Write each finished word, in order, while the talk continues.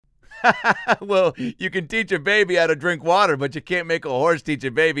Well, you can teach a baby how to drink water, but you can't make a horse teach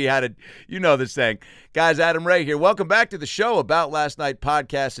a baby how to, you know the saying. Guys, Adam Ray here. Welcome back to the show. About Last Night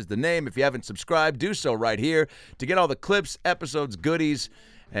Podcast is the name. If you haven't subscribed, do so right here to get all the clips, episodes, goodies,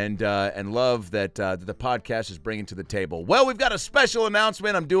 and love that the podcast is bringing to the table. Well, we've got a special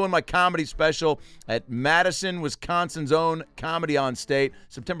announcement. I'm doing my comedy special at Madison, Wisconsin's own Comedy on State,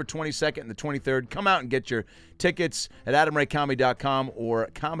 September 22nd and the 23rd. Come out and get your tickets at adamraycomedy.com or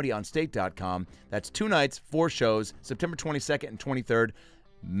comedyonstate.com. That's 2 nights, 4 shows, September 22nd and 23rd,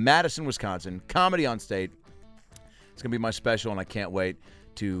 Madison, Wisconsin, Comedy on State. It's going to be my special, and I can't wait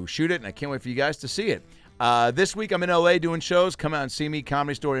to shoot it, and I can't wait for you guys to see it. This week, I'm in L.A. doing shows. Come out and see me.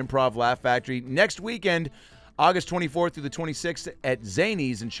 Comedy Store, Improv, Laugh Factory. Next weekend, August 24th through the 26th at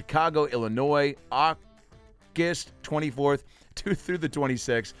Zanies in Chicago, Illinois. August 24th through the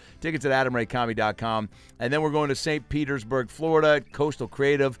 26th. Tickets at adamraycomedy.com. And then we're going to St. Petersburg, Florida, Coastal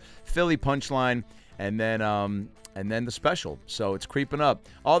Creative, Philly Punchline, and then the special. So it's creeping up.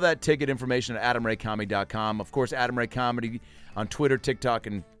 All that ticket information at adamraycomedy.com. Of course, Adam Ray Comedy on Twitter, TikTok,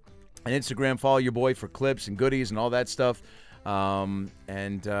 and Instagram. Follow your boy for clips and goodies and all that stuff. And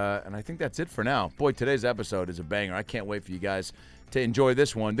I think that's it for now. Boy, today's episode is a banger. I can't wait for you guys to enjoy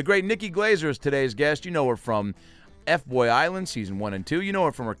this one. The great Nikki Glaser is today's guest. You know her from F-Boy Island, season 1 and 2. You know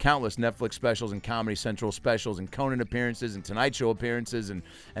her from her countless Netflix specials and Comedy Central specials and Conan appearances and Tonight Show appearances and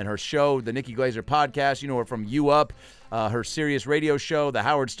her show, the Nikki Glaser podcast. You know her from You Up, her Sirius radio show, the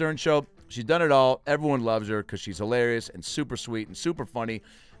Howard Stern Show. She's done it all. Everyone loves her because she's hilarious and super sweet and super funny.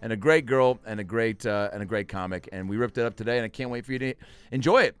 And a great girl and a great comic. And we ripped it up today, and I can't wait for you to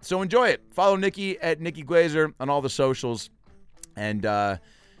enjoy it. So enjoy it. Follow Nikki at Nikki Glaser on all the socials. And I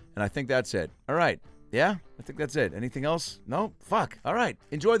think that's it. All right. Yeah? I think that's it. Anything else? No? Fuck. All right.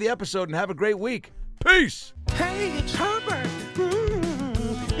 Enjoy the episode and have a great week. Peace. Hey, it's Herbert.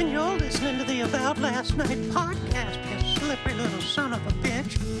 And you're listening to the About Last Night podcast, you slippery little son of a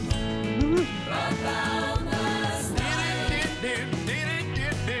bitch. About last night.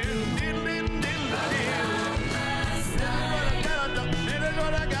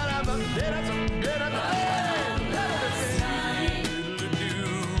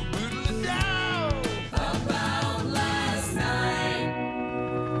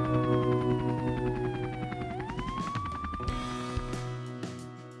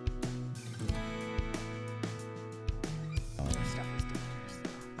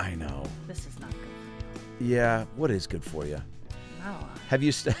 I know. This is not good for Yeah. What is good for you? you. No. Have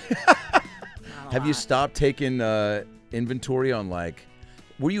you have you stopped taking inventory on, like,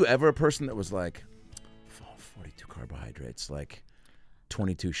 were you ever a person that was like, 42 carbohydrates, like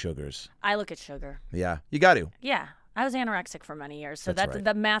 22 sugars? I look at sugar. Yeah, you got to. Yeah. I was anorexic for many years, so That's right.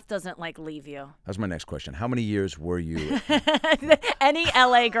 the math doesn't leave you. That was my next question. How many years were you? Any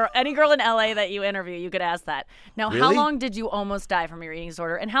girl in LA that you interview, you could ask that. Now, how Really? long did you almost die from your eating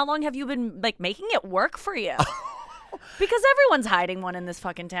disorder, and how long have you been making it work for you? Because everyone's hiding one in this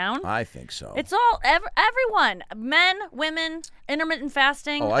fucking town. I think so. It's all everyone, men, women, intermittent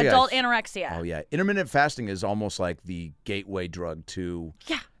fasting, I got adult it. anorexia. Oh yeah, intermittent fasting is almost like the gateway drug to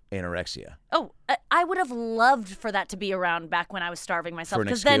Yeah. anorexia. Oh, I would have loved for that to be around back when I was starving myself. For an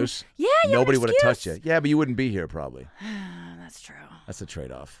 'cause excuse? Then, yeah, Nobody would have touched excuse. you. Yeah, but you wouldn't be here probably. That's true. That's a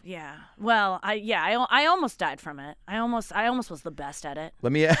trade-off. Yeah. Well, I almost died from it. I almost was the best at it.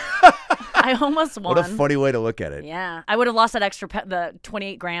 Let me. I almost won. What a funny way to look at it. Yeah. I would have lost that extra the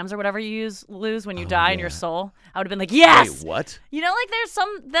 28 grams or whatever you lose when you Oh, die in yeah. your soul. I would have been like, yes. Wait, what? You know, like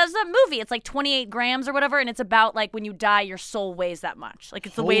there's a movie. It's like 28 grams or whatever, and it's about like when you die, your soul weighs that much. Like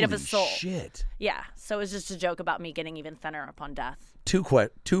it's the weight of a Holy soul. Shit. Yeah. So it was just a joke about me getting even thinner upon death. Two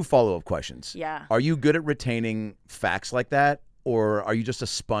follow-up questions. Yeah. Are you good at retaining facts like that, or are you just a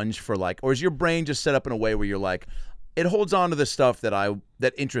sponge for or is your brain just set up in a way where you're like, it holds on to the stuff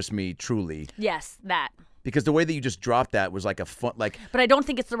that interests me truly? Yes, that. Because the way that you just dropped that was like a fun, But I don't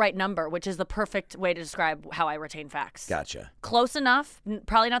think it's the right number, which is the perfect way to describe how I retain facts. Gotcha. Close enough,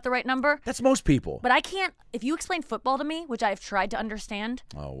 probably not the right number. That's most people. But I can't, if you explain football to me, which I've tried to understand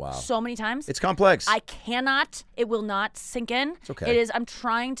Oh, wow. so many times, It's complex. I cannot, it will not sink in. It's okay. It is, I'm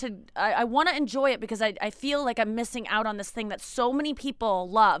trying to, I want to enjoy it because I feel like I'm missing out on this thing that so many people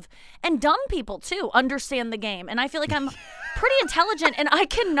love. And dumb people, too, understand the game. And I feel like I'm pretty intelligent, and I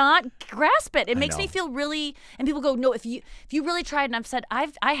cannot grasp it. It makes me know. feel really. And people go, no, if you really tried, and I've said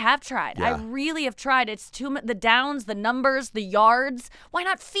I have tried. Yeah. I really have tried. It's the downs, the numbers, the yards. Why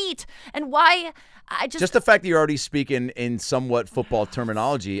not feet? And why? Just the fact that you're already speaking in somewhat football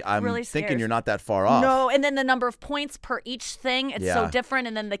terminology, I'm really thinking scared. you're not that far off. No, and then the number of points per each thing, it's so different.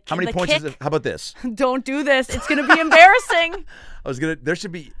 And then the How many the points kick, is it? How about this? Don't do this. It's going to be embarrassing. There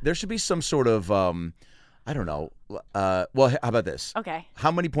should be some sort of I don't know. Well, how about this? Okay.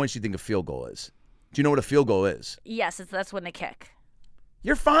 How many points do you think a field goal is? Do you know what a field goal is? Yes, that's when they kick.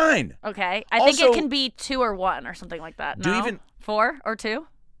 You're fine. Okay. I think it can be 2 or 1 or something like that. Do you No? even 4 or 2?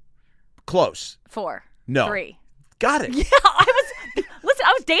 Close. 4. No. 3. Got it. Yeah, listen,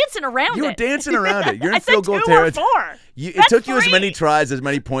 I was dancing around it. You were dancing around it. You're in I field said goal 2 or territory. 4. It That's took you as 3. many tries, as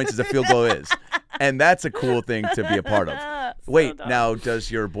many points as a field goal is. And that's a cool thing to be a part of. Wait, dumb. now does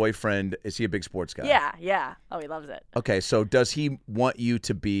your boyfriend, is he a big sports guy? Yeah. Oh, he loves it. Okay, so does he want you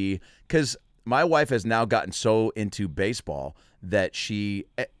to be, because my wife has now gotten so into baseball that she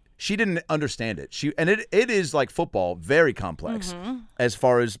didn't understand it. It is like football, very complex as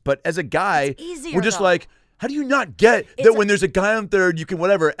far as, but as a guy, easier, we're just though. like, how do you not get that when there's a guy on third, you can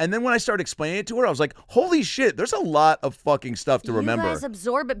whatever? And then when I started explaining it to her, I was like, holy shit, there's a lot of fucking stuff to remember. You guys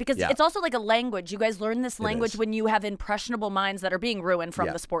absorb it because it's also like a language. You guys learn this language when you have impressionable minds that are being ruined from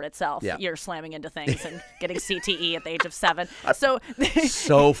the sport itself. Yeah. You're slamming into things and getting CTE at the age of 7.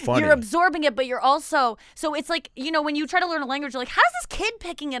 So funny. You're absorbing it, but you're also so it's like, when you try to learn a language, you're like, how's this kid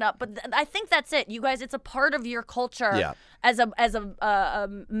picking it up? But I think that's it. You guys, it's a part of your culture. Yeah. As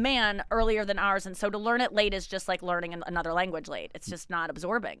a man earlier than ours, and so to learn it late is just like learning another language late. It's just not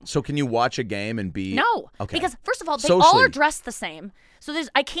absorbing. So can you watch a game and be No, okay? because first of all, they all Socially. are dressed the same. So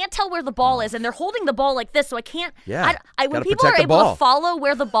I can't tell where the ball is, and they're holding the ball like this, so I can't. Yeah, when gotta people are protect the able ball. to follow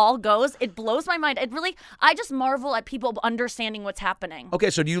where the ball goes, it blows my mind. I just marvel at people understanding what's happening. Okay,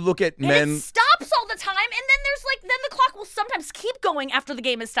 so do you look at And men? it stops all the time, and then then the clock will sometimes keep going after the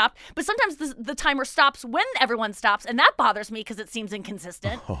game has stopped, but sometimes the timer stops when everyone stops, and that bothers me because it seems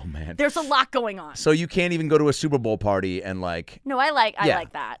inconsistent. Oh man, There's a lot going on. so you can't even go to a Super Bowl party and like. No, I like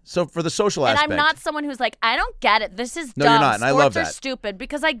that. So for the social And aspect, I'm not someone who's like, I don't get it. This is No, dumb. you're not, and I Sports love are that. stupid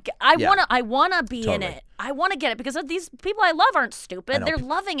because I Yeah. wanna be in Totally. it. I want to get it because of these people I love aren't I stupid. know. They're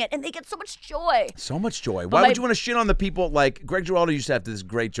loving it and they get so much joy. So much joy. Why would you want to shit on the people like Greg Giraldo used to have this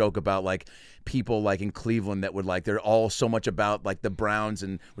great joke about like people like in Cleveland that would like they're all so much about like the Browns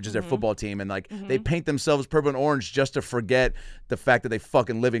and which is their football team and like they paint themselves purple and orange just to forget the fact that they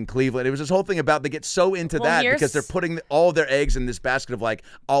fucking live in Cleveland. It was this whole thing about they get so into Well, that here's- because they're putting all their eggs in this basket of like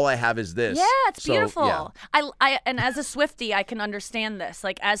all I have is this. Yeah, it's So, beautiful. yeah. I and as a Swiftie, I can understand this.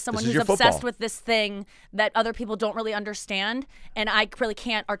 Like as someone This is who's your obsessed football. with this thing that other people don't really understand, and I really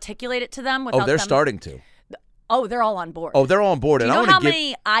can't articulate it to them without Oh, they're them. starting to. Oh, they're all on board. Oh, they're all on board. Do and you I know want how to give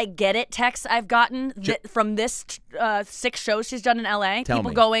many I get it texts I've gotten from this 6 shows she's done in LA? Tell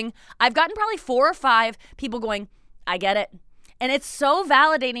People me. going, I've gotten probably 4 or 5 people going, I get it. And it's so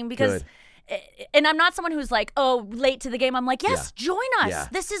validating because, and I'm not someone who's like, oh, late to the game. I'm like, yes, join us. Yeah.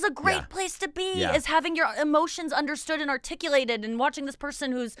 This is a great Yeah. place to be, Yeah. is having your emotions understood and articulated and watching this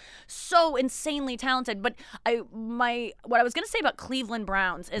person who's so insanely talented. But what I was going to say about Cleveland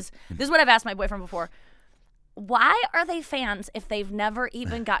Browns is, this is what I've asked my boyfriend before. Why are they fans if they've never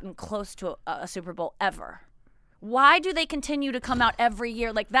even gotten close to a Super Bowl ever? Why do they continue to come out every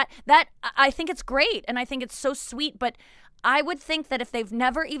year like that? I think it's great and I think it's so sweet, but I would think that if they've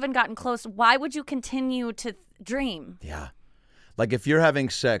never even gotten close, why would you continue to dream? Yeah. Like if you're having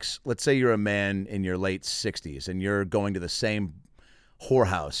sex, let's say you're a man in your late 60s and you're going to the same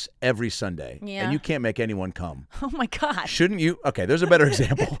whorehouse every Sunday and you can't make anyone come. Oh my gosh. Shouldn't you? Okay, there's a better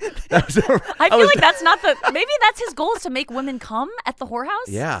example. I feel like that's not maybe that's his goal is to make women come at the whorehouse?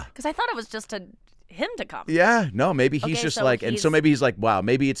 Yeah. Because I thought it was just him to come. Yeah, no, maybe he's Okay, just so like, and so maybe he's like, wow,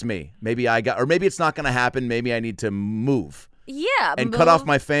 maybe it's me. Maybe or maybe it's not going to happen. Maybe I need to move. Yeah. And cut off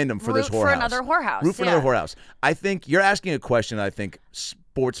my fandom for this whorehouse. Root for another whorehouse. Root for another whorehouse. I think you're asking a question I think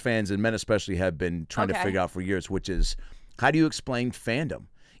sports fans and men especially have been trying to figure out for years, which is how do you explain fandom?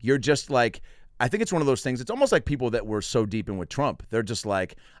 You're just like, I think it's one of those things. It's almost like people that were so deep in with Trump. They're just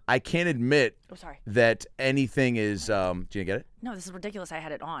like, I can't admit that anything is. Do you get it? No, this is ridiculous. I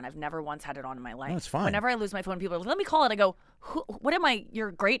had it on. I've never once had it on in my life. No, it's fine. Whenever I lose my phone, people are like, let me call it. I go, what am I,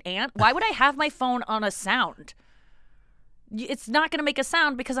 your great aunt? Why would I have my phone on a sound? it's not going to make a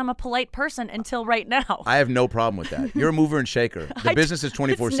sound because I'm a polite person until right now. I have no problem with that. You're a mover and shaker. The business is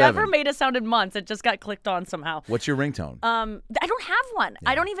 24/7. It's never made a sound in months. It just got clicked on somehow. What's your ringtone? I don't have one.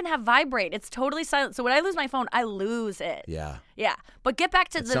 I don't even have vibrate. It's totally silent. So when I lose my phone, I lose it. Yeah. Yeah. But get back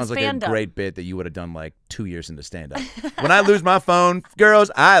to the Sounds like fandom. a great bit that you would have done like 2 years into stand-up. When I lose my phone,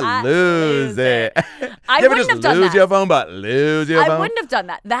 girls, I lose it. I You ever wouldn't just have done lose that. your phone, but lose your phone? I wouldn't have done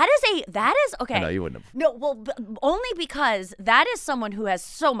that. That is okay. No, you wouldn't have. No, well, only because that is someone who has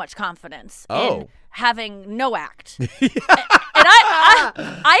so much confidence in having no act. And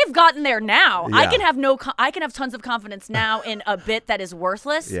I have gotten there now. Yeah. I can have tons of confidence now in a bit that is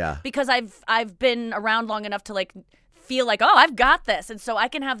worthless. Yeah. Because I've been around long enough to like feel like, oh, I've got this, and so I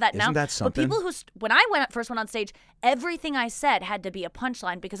can have that now. Isn't that something? But people who when I first went on stage, everything I said had to be a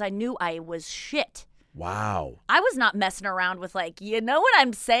punchline because I knew I was shit. Wow. I was not messing around with like, you know what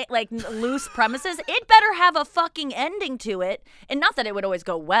I'm saying, like loose premises. It better have a fucking ending to it. And not that it would always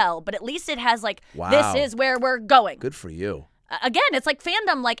go well, but at least it has like, Wow. this is where we're going. Good for you. Again, it's like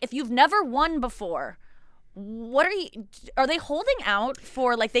fandom. Like if you've never won before, are they holding out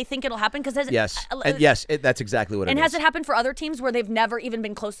for like they think it'll happen? Because Yes. That's exactly what it is. And has it happened for other teams where they've never even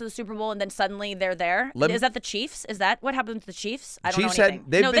been close to the Super Bowl and then suddenly they're there? Is that the Chiefs? Is that what happened to the Chiefs? I don't know anything.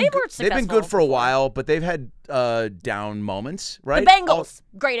 They've been good for a before. while, but they've had down moments, right? The Bengals,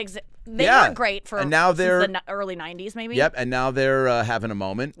 they weren't great for and now they're since the early 90s maybe. Yep, and now they're having a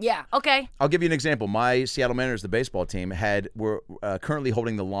moment. Yeah, okay. I'll give you an example. My Seattle Mariners, the baseball team, were currently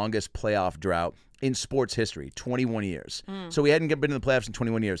holding the longest playoff drought in sports history, 21 years. So we hadn't been in the playoffs in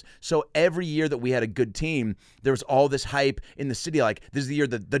 21 years. So every year that we had a good team, there was all this hype in the city, like, this is the year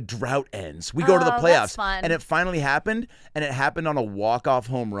that the drought ends. We go to the playoffs. That's fun. And it finally happened, and it happened on a walk-off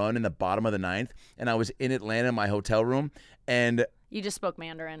home run in the bottom of the ninth, and I was in Atlanta in my hotel room, and... You just spoke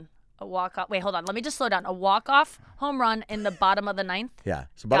Mandarin. A walk-off. Wait, hold on. Let me just slow down. A walk-off home run in the bottom of the ninth? Yeah.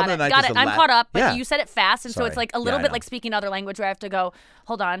 So bottom of the ninth Got is it. the I'm caught up, but yeah. you said it fast, and so Sorry. it's like a little Yeah, I bit know. like speaking another language where I have to go,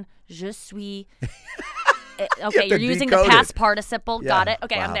 hold on, je suis... Okay, you're using the decode it. past participle. Yeah. Got it.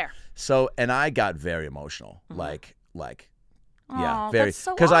 Okay, I'm Wow. there. So, and I got very emotional, like, yeah, Aw, very, that's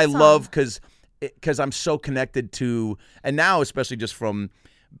so I awesome. love because I'm so connected to, and now especially just from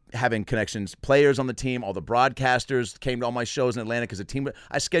having connections, players on the team, all the broadcasters came to all my shows in Atlanta because the team.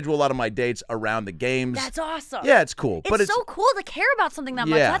 I schedule a lot of my dates around the games. That's awesome. Yeah, it's cool. It's so cool to care about something that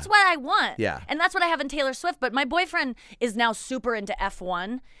much. Yeah. That's what I want. Yeah. And that's what I have in Taylor Swift. But my boyfriend is now super into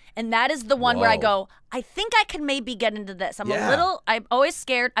F1. And that is the one where I Whoa. go, I think I can maybe get into this. I'm always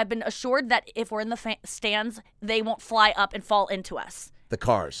scared. I've been assured that if we're in the stands, they won't fly up and fall into us. the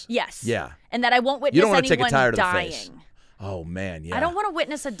cars. Yes. Yeah. And that I won't witness You don't want to anyone take a tire to the dying. face. Oh man, yeah. I don't want to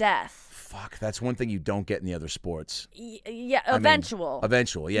witness a death. Fuck, that's one thing you don't get in the other sports. Yeah, I mean,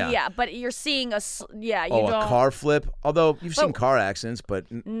 eventual. Yeah. Yeah, but you're seeing you a don't. car flip. Although you've seen car accidents, but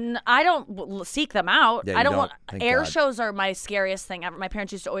I don't seek them out. Yeah, I you don't don't. want Thank air God. shows are my scariest thing ever. My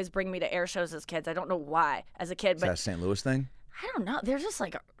parents used to always bring me to air shows as kids. I don't know why as a kid, is but that a St. Louis thing? I don't know. They're just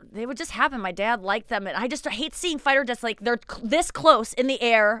like they would just happen. My dad liked them, and I just hate seeing fighter jets like they're this close in the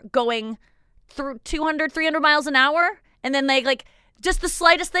air going through 200, 300 miles an hour, and then they like just the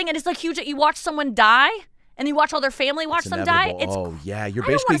slightest thing, and it's like huge. You watch someone die, and you watch all their family watch It's them die. inevitable. It's yeah, you're I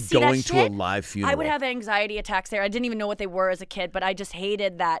don't wanna basically see that going to a shit. live funeral. I would have anxiety attacks there. I didn't even know what they were as a kid, but I just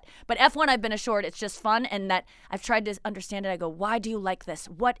hated that. But F1, I've been assured it's just fun, and that I've tried to understand it. I go, why do you like this?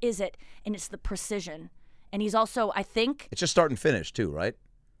 What is it? And it's the precision. And he's also, I think, It's just start and finish too, right?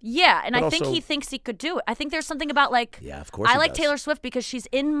 yeah, and But I think also- he thinks he could do it. I think there's something about like, Yeah, of course I he like does. Taylor Swift because she's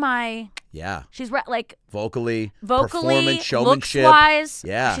in my, Yeah. she's like Vocally, vocally, performance, showmanship. looks-wise.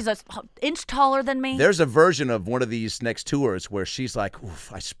 Yeah. She's an inch taller than me. There's a version of one of these next tours where she's like,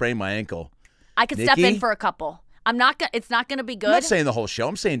 "Oof, I sprained my ankle." I could step in Nikki? for a couple. I'm not gonna. It's not gonna be good. I'm not saying the whole show.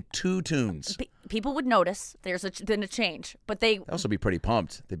 I'm saying 2 tunes. People would notice. There's been a change, but they. They'd also be pretty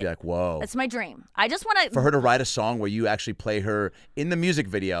pumped. They'd be like, "Whoa." It's my dream. I just want to. For her to write a song where you actually play her in the music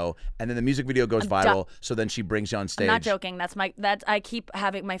video, and then the music video goes viral, so then she brings you on stage. I'm not joking. That's I keep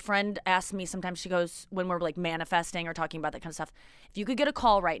having my friend ask me sometimes. She goes when we're like manifesting or talking about that kind of stuff. If you could get a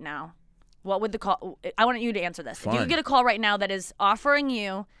call right now, what would the call? I want you to answer this. If you Fun. could get a call right now that is offering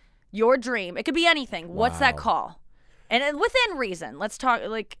you your dream, it could be anything. What's that Wow. call? And within reason. Let's talk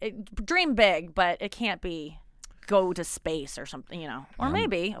dream big, but it can't be go to space or something, or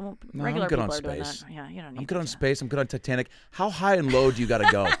maybe regular I'm good people on are doing space. that. Yeah, you don't need. I'm good on to. space. I'm good on Titanic. How high and low do you got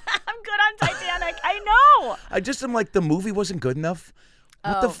to go? I'm good on Titanic. I know. I just am like, the movie wasn't good enough.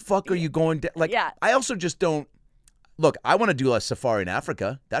 What the fuck are you going to like? Yeah. I also just don't. Look, I want to do a safari in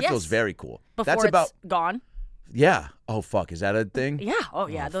Africa. That Yes. feels very cool. Before That's it's about gone. Yeah. Oh, fuck. Is that a thing? Yeah. Oh,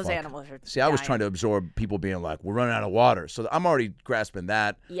 yeah. Those fuck. animals are. See, I was dying. trying to absorb people being like, we're running out of water. So I'm already grasping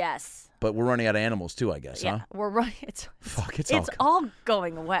that. Yes. But we're running out of animals too, I guess, Yeah. huh? We're running. Fuck, it's all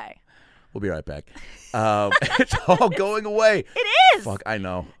going away. We'll be right back. It's all going away. It is. Fuck, I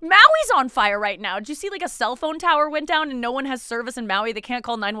know. Maui's on fire right now. Did you see like a cell phone tower went down and no one has service in Maui? They can't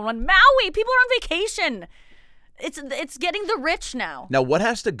call 911. Maui, people are on vacation. It's getting the rich now. Now, what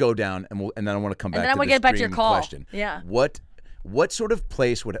has to go down, and then I want to come back And then to we'll this get back to your dream call. question. Yeah. What sort of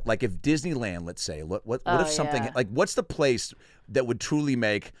place would, like, if Disneyland, let's say, what if something yeah. like, what's the place that would truly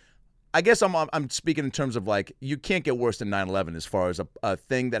make? I guess I'm speaking in terms of like, you can't get worse than 9/11 as far as a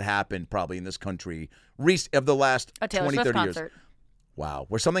thing that happened probably in this country of the last A Taylor 20, Swift 30 concert. years. Wow,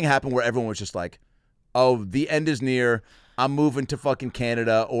 where something happened where everyone was just like, oh, the end is near. I'm moving to fucking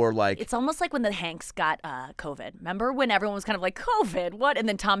Canada, or like It's almost like when the Hanks got COVID. Remember when everyone was kind of like, COVID, what? And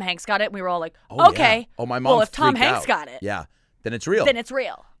then Tom Hanks got it, and we were all like, okay. Yeah. Oh, my mom. Well, if Tom freaked Hanks out. got it, yeah, then it's real. then it's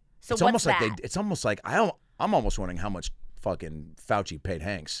real. So It's what's almost that? like it's almost like I'm almost wondering how much fucking Fauci paid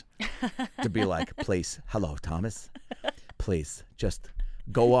Hanks to be like, please, hello, Thomas, please, just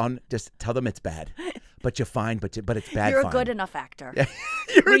go on, just tell them it's bad, but you're fine, but it's bad. You're fine. a good enough actor.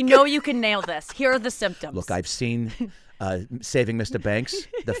 We know you can nail this. Here are the symptoms. Look, I've seen Saving Mr. Banks,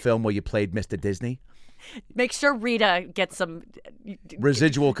 the film where you played Mr. Disney. Make sure Rita gets some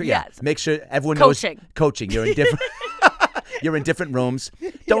Residual, yeah. Yes. Make sure everyone Coaching. knows coaching. You're in different. You're in different rooms.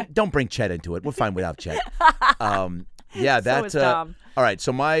 Don't bring Chet into it. We're fine without Chet. Yeah, So is Tom. All right,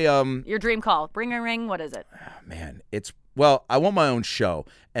 so my Your dream call. Bring a ring. What is it? man, I want my own show,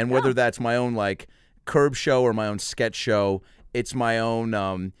 and whether that's my own like curb show or my own sketch show, it's my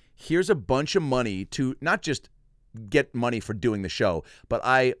own. Here's a bunch of money to not just get money for doing the show, but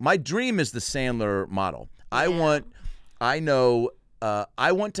my dream is the Sandler model. I want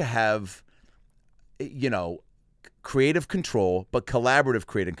to have, creative control, but collaborative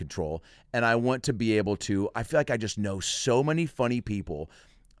creative control. And I want to be able to, I feel like I just know so many funny people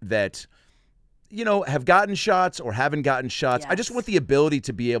that, have gotten shots or haven't gotten shots. I just Yes. want the ability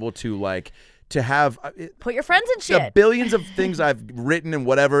to be able to like, to have Put your friends in the shit. billions of things I've written and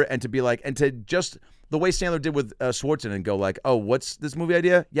whatever, and to be like, and to just the way Sandler did with Schwarzenegger and go like, oh, what's this movie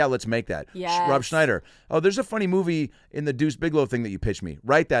idea? Yeah, let's make that. Yes. Rob Schneider. Oh, there's a funny movie in the Deuce Bigalow thing that you pitched me.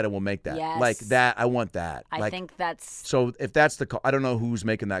 Write that and we'll make that. Yes. Like that. I want that. I like, think that's so. If that's the call, I don't know who's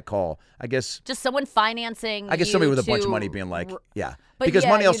making that call. I guess just someone financing. I guess you somebody with a bunch of to- money being like, yeah. But Because yeah,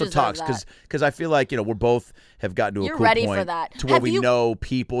 money you also deserve talks. that. Because I feel like we're both have gotten to a You're cool ready point for that. to where Have we you- know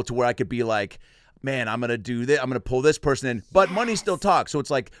people to where I could be like, man, I'm gonna do this. I'm gonna pull this person in, but money still talks. So it's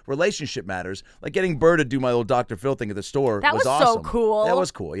like relationship matters. Like getting Burr to do my little Dr. Phil thing at the store. That was so awesome. cool. That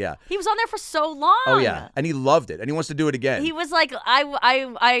was cool. Yeah. He was on there for so long. Oh yeah, and he loved it, and he wants to do it again. He was like,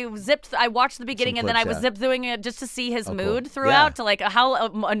 I watched the beginning and then I clips, was yeah. zip doing it just to see his cool. mood Yeah. throughout, to like how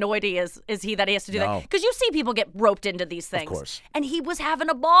annoyed he is he that he has to do No. that. Because you see people get roped into these things. course. And he was having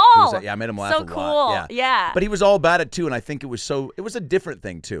a ball. Yeah, I made him laugh so a cool. lot. Yeah. But he was all about it too, and I think it was a different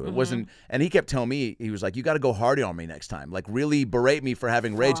thing too. It Mm-hmm. wasn't, and he kept telling me, he was like, you got to go harder on me next time, like really berate me for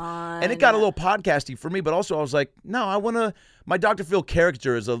having rage. And it got a little podcasty for me, but also I was like, no, I want to. My Dr. Phil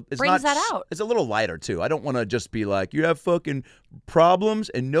character is Brings that out. It's a little lighter too. I don't want to just be like, you have fucking problems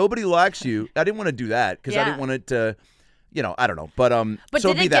and nobody likes you. I didn't want to do that because I didn't want it to. I don't know, but But so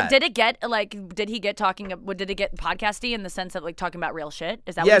did it'd be it that. did it get did it get podcasty in the sense of like talking about real shit?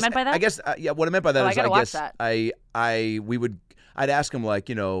 Is that what you meant by that? I guess what I meant by that Oh, is I gotta I watch guess that. I'd ask him like,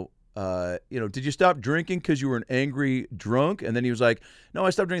 did you stop drinking because you were an angry drunk? And then he was like, no, I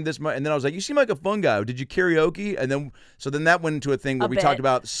stopped drinking this much. And then I was like, you seem like a fun guy. Did you karaoke? And then that went into a thing where we talked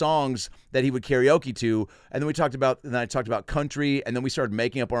about songs that he would karaoke to. And then I talked about country. And then we started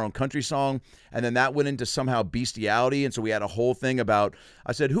making up our own country song. And then that went into somehow bestiality. And so we had a whole thing about,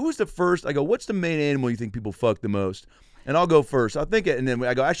 I said, who was the first? I go, what's the main animal you think people fuck the most? And I'll go first. I'll think it, and then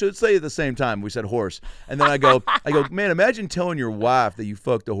I go, actually, let's say it at the same time. We said horse. And then I go, man, imagine telling your wife that you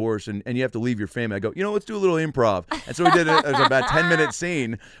fucked a horse and you have to leave your family. I go, let's do a little improv. And so we did it. It was about a 10-minute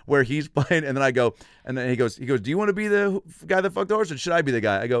scene where he's playing, and then I go, and then he goes, do you want to be the guy that fucked the horse, or should I be the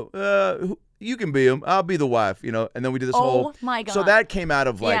guy? I go, you can be him. I'll be the wife, And then we did this whole. Oh my God. So that came out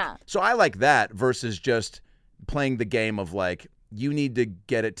of like, Yeah. so I like that versus just playing the game of like, you need to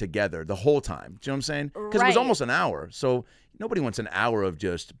get it together the whole time. Do you know what I'm saying? Because it was Right. almost an hour. So nobody wants an hour of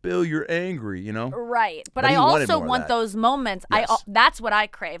just, Bill, you're angry, Right. But But I he wanted also more of want that. those moments. Yes. That's what I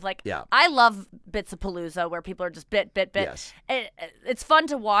crave. Like, Yeah. I love bits of Palooza where people are just bit. Yes. It's fun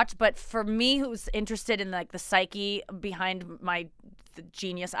to watch, but for me, who's interested in like the psyche behind my the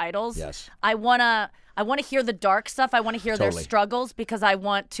genius idols. Yes. I wanna hear the dark stuff. I want to hear their Totally. struggles because I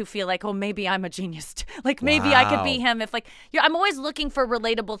want to feel like, oh, maybe I'm a genius. Like maybe I could be Wow. him. If like, I'm always looking for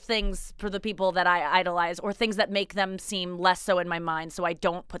relatable things for the people that I idolize, or things that make them seem less so in my mind, so I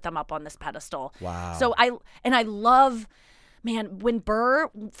don't put them up on this pedestal. Wow. So I love. Man, when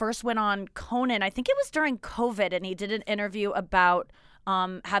Burr first went on Conan, I think it was during COVID, and he did an interview about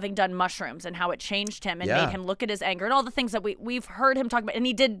having done mushrooms and how it changed him and Yeah. made him look at his anger and all the things that we've heard him talk about. And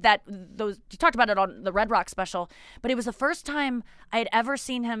he did that. He talked about it on the Red Rock special, but it was the first time I had ever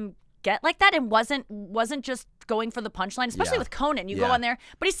seen him get like that, and wasn't just going for the punchline, especially Yeah. with Conan. You Yeah. go on there,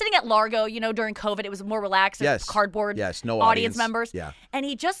 but he's sitting at Largo, during COVID. It was more relaxed. Yes. Cardboard. Yes, no audience audience. members. Yeah. And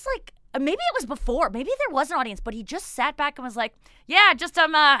he just like. Maybe it was before. Maybe there was an audience, but he just sat back and was like, "Yeah, just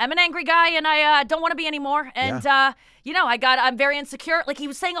I'm an angry guy, and I don't want to be anymore. And I'm very insecure." Like he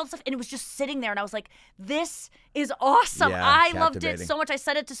was saying all this stuff, and it was just sitting there, and I was like, "This is awesome. Yeah, I loved it captivating. so much." I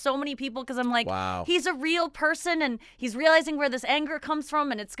said it to so many people because I'm like, Wow. he's a real person, and he's realizing where this anger comes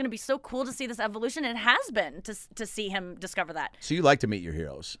from, and it's going to be so cool to see this evolution. And it has been to see him discover that. So you like to meet your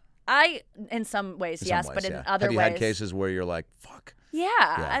heroes? In some ways, In yes, some but ways, in yeah. other Have you ways, had cases where you're like, fuck?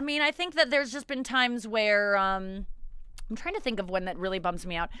 yeah. I mean, I think that there's just been times where I'm trying to think of when that really bums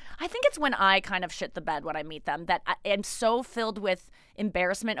me out. I think it's when I kind of shit the bed when I meet them, that I'm so filled with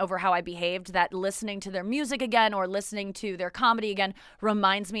embarrassment over how I behaved that listening to their music again or listening to their comedy again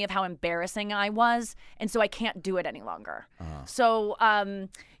reminds me of how embarrassing I was, and so I can't do it any longer. So,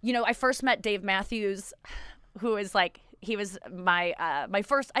 I first met Dave Matthews, who is like, he was my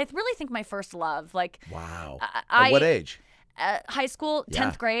first, I really think my first love. Like, Wow. I- At what age? high school,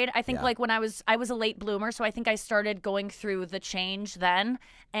 10th grade. I think Yeah. like when I was a late bloomer, so I think I started going through the change then,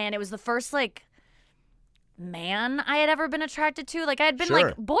 and it was the first like man I had ever been attracted to. Like I had been Sure.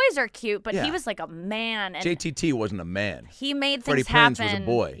 like, boys are cute, but Yeah. he was like a man, and JTT wasn't a man. he made Freddie things Prinze happen. was a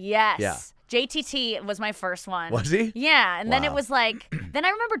boy. Yes. Yeah. JTT was my first one. Was he? Yeah, and then it Wow. was like, then I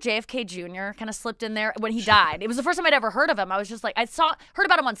remember JFK Jr. kind of slipped in there when he died. It was the first time I'd ever heard of him. I was just like, heard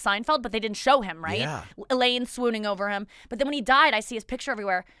about him on Seinfeld, but they didn't show him, right? Yeah. Elaine swooning over him. But then when he died, I see his picture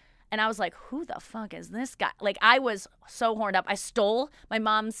everywhere, and I was like, who the fuck is this guy? Like, I was so horned up. I stole my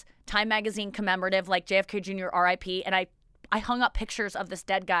mom's Time Magazine commemorative, like JFK Jr. R.I.P., and I hung up pictures of this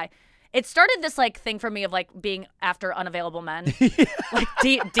dead guy. It started this like thing for me of like being after unavailable men,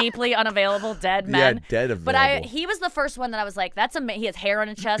 like deeply unavailable dead men. Yeah, dead available. But he was the first one that I was like, he has hair on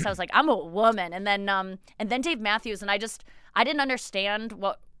his chest. I was like, I'm a woman. And then Dave Matthews, and I didn't understand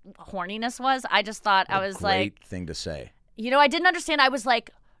what horniness was. I just thought I was like, great thing to say. I didn't understand. I was like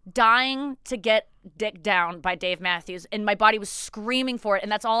dying to get dick down by Dave Matthews, and my body was screaming for it,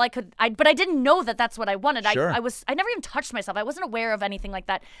 and that's all I could. But I didn't know that that's what I wanted. Sure. I never even touched myself. I wasn't aware of anything like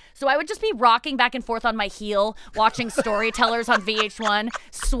that. So I would just be rocking back and forth on my heel, watching Storytellers on VH1,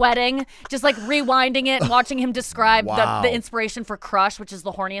 sweating, just like rewinding it and watching him describe Wow. the inspiration for Crush, which is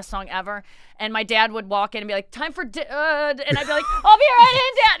the horniest song ever. And my dad would walk in and be like, "Time for," and I'd be like, "I'll be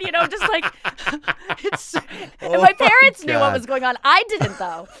right in, Dad." Just like it's. And my parents knew what God. was going on. I didn't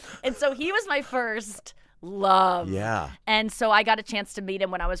though, and so he was my first love. Yeah. And so I got a chance to meet him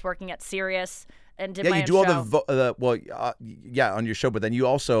when I was working at Sirius and did Yeah, my you own do all show. on your show, but then you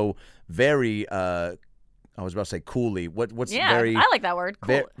also very, I was about to say coolly. What's Yeah, very, I like that word.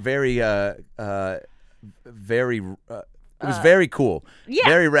 Cool. it was very cool. yeah.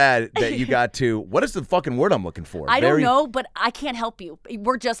 Very rad that you got to, what is the fucking word I'm looking for? I don't know, but I can't help you.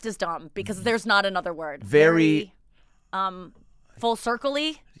 We're just as dumb because there's not another word. Very full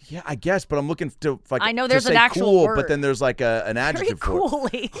circle-y. Yeah, I guess, but I'm looking to like. I know to there's an say actual cool, word. but then there's like an Very adjective for it.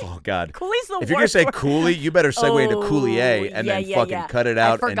 cooly. Oh God. Cooly's the worst If you're gonna say word. coolie, you better segue into coulier and yeah, then yeah, fucking yeah. cut it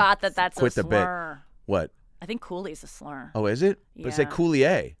out. I forgot and that that's quit a the bit. slur. What? I think coolie's a slur. Oh, is it? But say Yeah.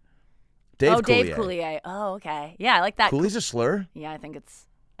 coulier. Dave Dave Coulier. Coulier. Oh, okay. Yeah, I like that. Coolie's a slur? Yeah, I think it's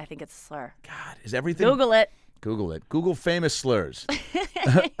a slur. God, is everything? Google it. Google it. Google famous slurs.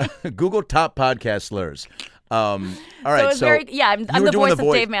 Google top podcast slurs. All right, So it was very, yeah, I'm you the were doing voice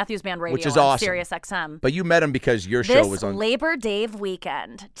of Dave Matthews Band Radio which is on awesome. Sirius XM. But you met him because your show This was on. Labor Day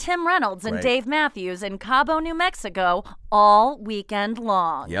weekend, Tim Reynolds and Great. Dave Matthews in Cabo, New Mexico, all weekend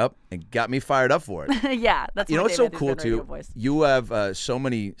long. Yep, and got me fired up for it. Yeah, that's You know my what's Dave so Matthews cool Band Radio too? voice. You have so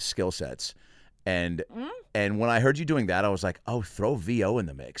many skill sets, and when I heard you doing that, I was like, oh, throw VO in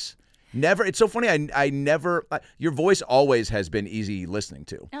the mix. Never. It's so funny. I never. Your voice always has been easy listening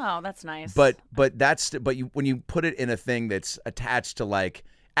to. Oh, that's nice. But you when you put it in a thing that's attached to like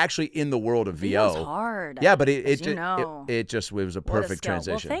actually in the world of VO. VO's hard. Yeah, but as it you know. was a What a perfect skill.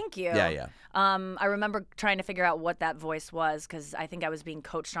 transition. Well, thank you. Yeah. I remember trying to figure out what that voice was because I think I was being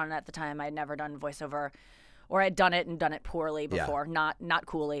coached on it at the time. I had never done voiceover or I'd done it poorly before, not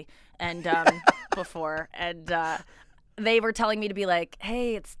coolly, and before, and they were telling me to be like,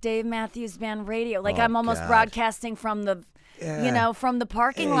 hey, it's Dave Matthews Band Radio. Like I'm almost broadcasting from the. From the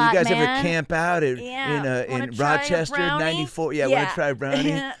parking lot, you guys man. ever camp out in Rochester, 94? Yeah, want to try a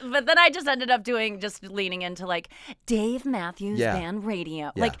brownie? But then I just ended up leaning into like Dave Matthews Band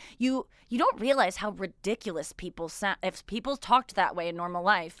Radio. Yeah. Like you don't realize how ridiculous people sound if people talked that way in normal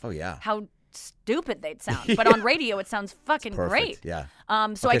life. Oh yeah. How stupid they'd sound. But on radio it sounds fucking great. Yeah.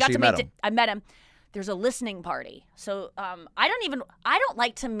 So okay, I got so to met him. I met him. There's a listening party. So I don't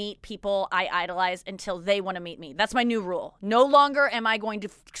like to meet people I idolize until they want to meet me. That's my new rule. No longer am I going to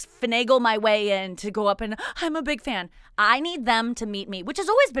finagle my way in to go up and I'm a big fan. I need them to meet me, which has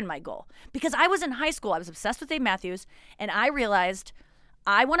always been my goal. Because I was in high school. I was obsessed with Dave Matthews. And I realized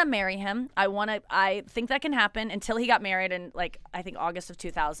I want to marry him. I think that can happen until he got married in I think August of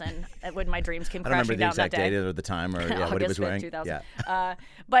 2000 when my dreams came crashing down that day. I don't remember the exact date or the time or what he was wearing. 2000. Yeah.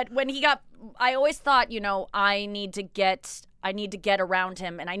 But when he got, I always thought, I need to get around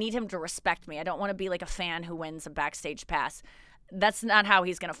him and I need him to respect me. I don't want to be like a fan who wins a backstage pass. That's not how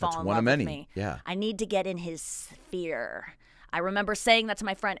he's going to fall in love with me. Yeah. I need to get in his sphere. I remember saying that to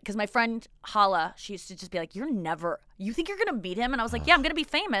my friend, because my friend Hala, she used to just be like, you think you're going to meet him? And I was like, yeah, I'm going to be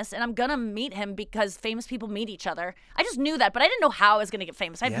famous, and I'm going to meet him because famous people meet each other. I just knew that, but I didn't know how I was going to get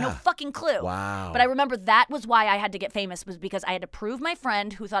famous. I had no fucking clue. Wow. But I remember that was why I had to get famous, was because I had to prove my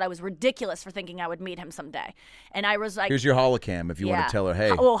friend who thought I was ridiculous for thinking I would meet him someday. And I was like... Here's your Holocam if you want to tell her,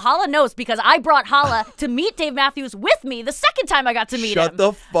 hey. Well, Hala knows because I brought Hala to meet Dave Matthews with me the second time I got to meet him. Shut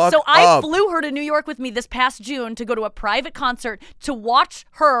the fuck So I up. flew her to New York with me this past June to go to a private concert to watch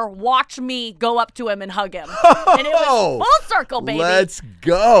her watch me go up to him and hug him. And it was full circle, baby. Let's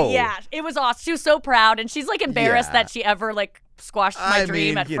go. Yeah, it was awesome. She was so proud, and she's like embarrassed that she ever squashed my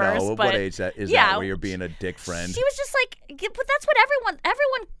dream at first. But what age is that where you're being a dick friend? She was just like, but that's what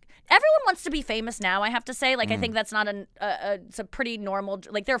everyone wants to be famous now. I have to say, I think that's not it's a pretty normal.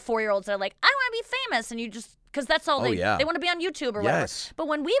 There are 4-year-olds that are like, I want to be famous, and you just because that's all they want to be on YouTube or whatever. But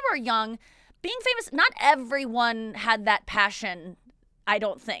when we were young, being famous, not everyone had that passion. I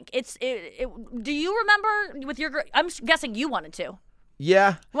don't think do you remember with your? I'm guessing you wanted to.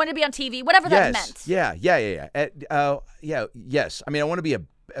 Yeah. You wanted to be on TV, whatever that meant. Yeah. Yes. I mean, I want to be a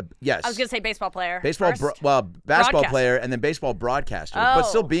yes. I was gonna say baseball player. Basketball player, and then baseball broadcaster. But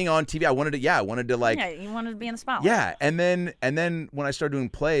still being on TV, I wanted to. Yeah, I wanted to Yeah, you wanted to be in the spotlight. Yeah, and then when I started doing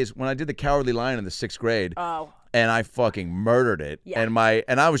plays, when I did the Cowardly Lion in the 6th grade. Oh. And I fucking murdered it. Yeah. And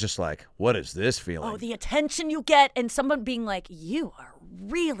I was just like, what is this feeling? Oh, the attention you get, and someone being like, you are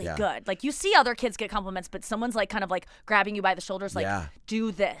really good. You see other kids get compliments, but someone's kind of grabbing you by the shoulders,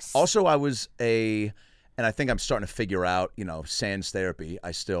 do this. Also, I was and I think I'm starting to figure out, sans therapy.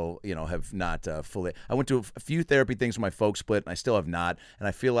 I still, have not fully. I went to a few therapy things when my folks split, and I still have not. And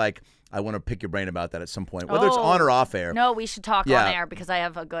I feel like I want to pick your brain about that at some point, whether it's on or off air. No, we should talk on air because I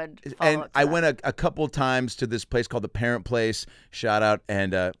have a good follow-up. And I went a couple times to this place called the Parent Place. Shout out,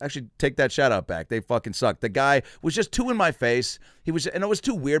 and actually take that shout out back. They fucking suck. The guy was just too in my face. And it was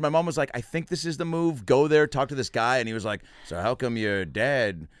too weird. My mom was like, I think this is the move. Go there, talk to this guy. And he was like, so how come your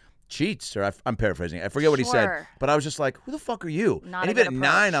dad cheats? Or I'm paraphrasing. I forget what he said. But I was just like, who the fuck are you? Not and even at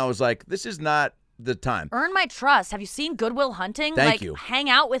 9, I was like, this is not the time. Earn my trust. Have you seen Good Will Hunting? Thank you. Hang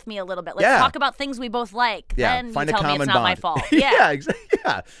out with me a little bit. Let's talk about things we both like. Yeah. Then Find you a tell me common it's not bond. my fault. Yeah, exactly.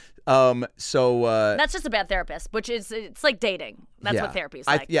 Yeah. That's just a bad therapist, which is it's like dating. That's what therapy is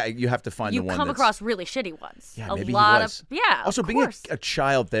like. You have to find the one. You come across really shitty ones. Yeah, maybe a lot he was. Of yeah. Also, of being course. a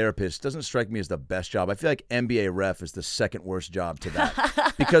child therapist doesn't strike me as the best job. I feel like NBA ref is the second worst job to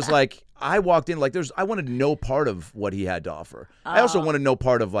that because I walked in I wanted no part of what he had to offer. I also wanted no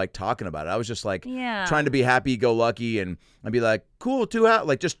part of like talking about it. I was just like trying to be happy-go-lucky and I'd be like, cool,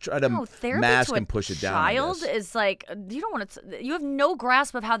 just try to mask and push it down. Child is like, you don't want to. You have no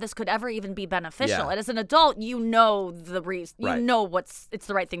grasp of how this could ever even be beneficial. And as an adult, you know the reason. You know it's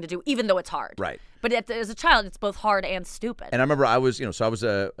the right thing to do, even though it's hard. Right. But as a child, it's both hard and stupid. And I remember I was, so I was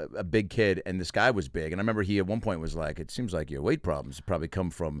a big kid, and this guy was big, and I remember he at one point was like, "It seems like your weight problems probably come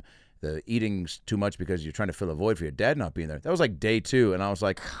from the eating too much because you're trying to fill a void for your dad not being there." That was like day 2, and I was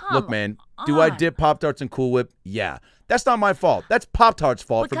like, "Look, man, do I dip Pop-Tarts in Cool Whip? Yeah, that's not my fault. That's Pop-Tarts'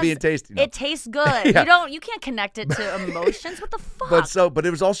 fault for being tasty. It tastes good. You can't connect it to emotions. What the fuck?" But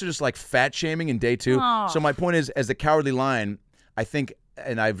it was also just like fat shaming in day 2. Oh. So my point is, as the Cowardly Lion, I think.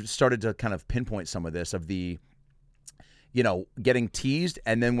 And I've started to kind of pinpoint some of this of the, getting teased.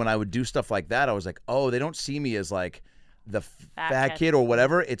 And then when I would do stuff like that, I was like, oh, they don't see me as like the fat kid or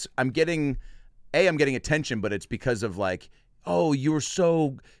whatever. I'm getting attention, but it's because of like oh, you were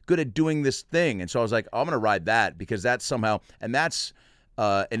so good at doing this thing. And so I was like, oh, I'm going to ride that because that's somehow, and that's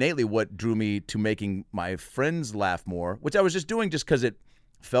innately what drew me to making my friends laugh more, which I was just doing just because it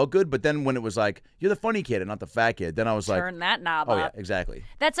felt good. But then when it was like, you're the funny kid and not the fat kid, then I was like, turn that knob oh, up. yeah, exactly.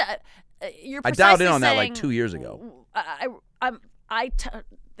 That's you're I dialed in on that saying, like 2 years ago.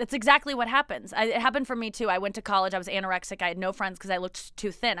 That's exactly what happens. It happened for me too. I went to college. I was anorexic. I had no friends because I looked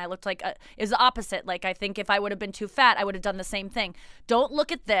too thin. I looked like it was the opposite. Like I think if I would have been too fat, I would have done the same thing. Don't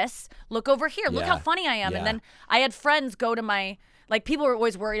look at this. Look over here. Look how funny I am. Yeah. And then I had friends go to my. Like, people were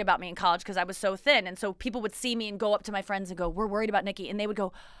always worried about me in college because I was so thin. And so people would see me and go up to my friends and go, we're worried about Nikki. And they would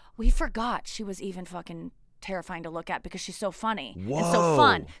go, we forgot she was even fucking terrifying to look at because she's so funny and so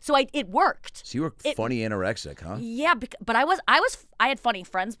fun. So it worked. So you were funny anorexic, huh? Yeah, but I had funny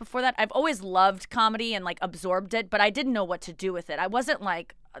friends before that. I've always loved comedy and, like, absorbed it, but I didn't know what to do with it. I wasn't,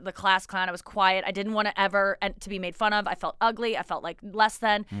 like, the class clown. I was quiet. I didn't want to ever to be made fun of. I felt ugly. I felt like less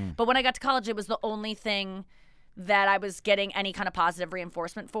than. But when I got to college, it was the only thing that I was getting any kind of positive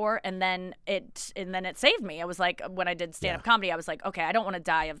reinforcement for, and then it saved me. I was like, when I did stand-up comedy, I was like, okay, I don't want to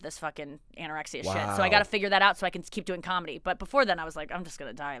die of this fucking anorexia shit, so I got to figure that out so I can keep doing comedy. But before then, I was like, I'm just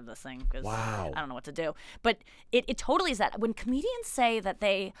gonna die of this thing because I don't know what to do. But it totally is that when comedians say that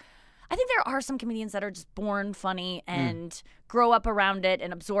I think there are some comedians that are just born funny and grow up around it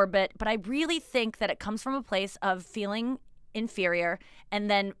and absorb it, but I really think that it comes from a place of feeling inferior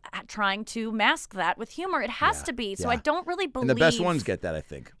and then trying to mask that with humor. It has to be. So I don't really believe. And the best ones get that, I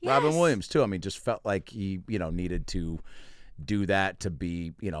think. Yes. Robin Williams too. I mean, just felt like he, needed to do that to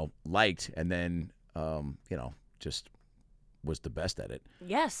be, liked, and then, just was the best at it.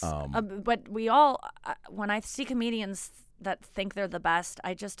 Yes. But we all, when I see comedians that think they're the best,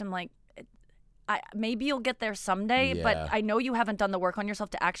 I just am like, maybe you'll get there someday, but I know you haven't done the work on yourself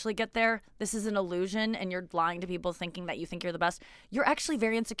to actually get there. This is an illusion, and you're lying to people thinking that you think you're the best. You're actually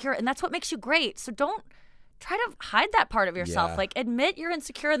very insecure, and that's what makes you great. So don't try to hide that part of yourself. Like, admit you're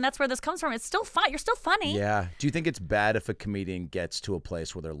insecure, and that's where this comes from. It's still fun. You're still funny. Yeah. Do you think it's bad if a comedian gets to a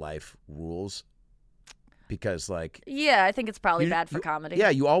place where their life rules? Because, like... Yeah, I think it's probably bad for comedy. Yeah,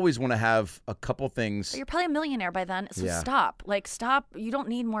 you always want to have a couple things... But you're probably a millionaire by then, so stop. Like, stop. You don't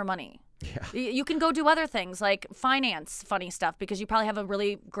need more money. Yeah. You can go do other things like finance funny stuff because you probably have a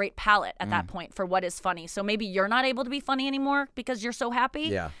really great palate at that point for what is funny. So maybe you're not able to be funny anymore because you're so happy.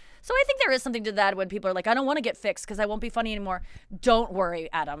 Yeah. So I think there is something to that when people are like, I don't want to get fixed because I won't be funny anymore. Don't worry,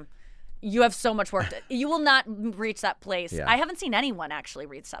 Adam. You have so much work. You will not reach that place. Yeah. I haven't seen anyone actually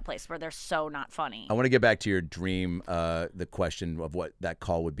reach that place where they're so not funny. I want to get back to your dream, the question of what that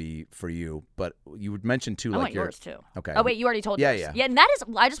call would be for you. But you would mention, too, I like want yours, too. Okay. Oh, wait, you already told yours. Yeah. Yeah, and that is,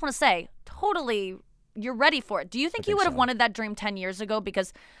 I just want to say, totally, you're ready for it. Do you think you would have wanted that dream 10 years ago?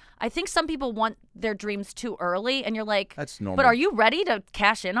 Because I think some people want their dreams too early, and you're like, that's normal. But are you ready to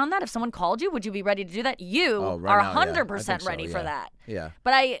cash in on that? If someone called you, would you be ready to do that? You are 100% ready for that. Yeah.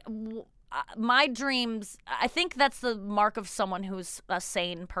 But my dreams, I think that's the mark of someone who's a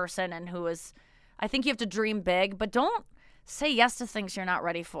sane person and who is, I think you have to dream big, but don't say yes to things you're not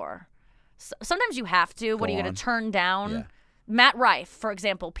ready for. Sometimes you have to. What are you going to turn down? Yeah. Matt Rife, for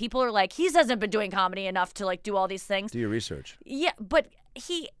example, people are like, he hasn't been doing comedy enough to like do all these things. Do your research. Yeah, but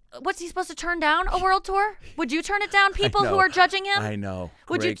what's he supposed to turn down? A world tour? Would you turn it down, people who are judging him? I know.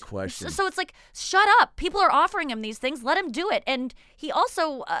 Great question. So it's like, shut up. People are offering him these things. Let him do it. And he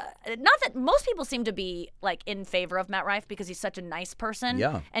also, not that most people seem to be like in favor of Matt Rife because he's such a nice person.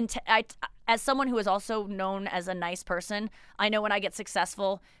 Yeah. And as someone who is also known as a nice person, I know when I get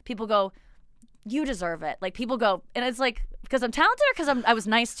successful, people go, you deserve it. Like people go, and it's like, because I'm talented or because I was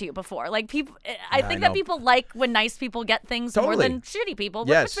nice to you before? Like people, I think that people like when nice people get things more than shitty people,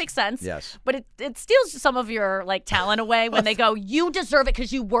 which makes sense. Yes. But it steals some of your like talent away when they go, you deserve it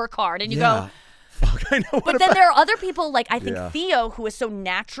because you work hard, and you go, fuck, I know. But then there are other people like I think Theo, who is so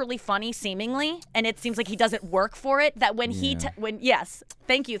naturally funny, seemingly, and it seems like he doesn't work for it. That when yes,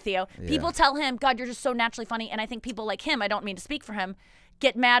 thank you, Theo. People tell him, God, you're just so naturally funny, and I think people like him, I don't mean to speak for him,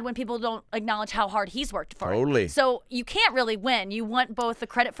 get mad when people don't acknowledge how hard he's worked for it. So you can't really win. You want both the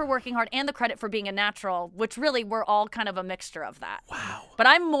credit for working hard and the credit for being a natural, which really we're all kind of a mixture of that. Wow. But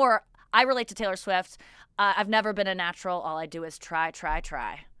I relate to Taylor Swift. I've never been a natural. All I do is try. Is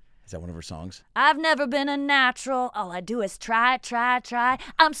that one of her songs? I've never been a natural. All I do is try.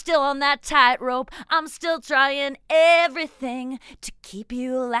 I'm still on that tightrope. I'm still trying everything to keep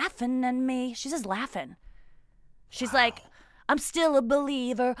you laughing at me. She's just laughing. She's like, I'm still a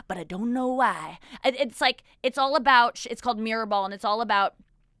believer, but I don't know why. It's like, it's all about, it's called Mirrorball, and it's all about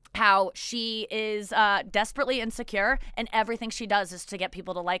how she is desperately insecure, and everything she does is to get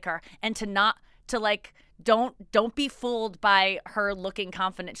people to like her and to not, to like Don't be fooled by her looking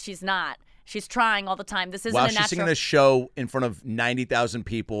confident. She's not. She's trying all the time. This isn't a natural. She's singing this show in front of 90,000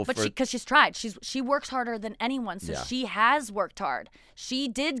 people. But because she's tried. She works harder than anyone, so she has worked hard. She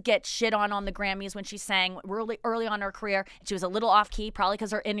did get shit on the Grammys when she sang really early on in her career. She was a little off key, probably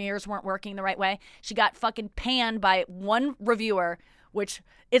because her in-ears weren't working the right way. She got fucking panned by one reviewer, which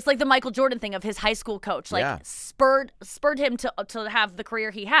it's like the Michael Jordan thing of his high school coach, spurred him to have the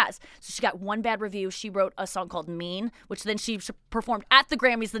career he has. So she got one bad review. She wrote a song called Mean, which then she performed at the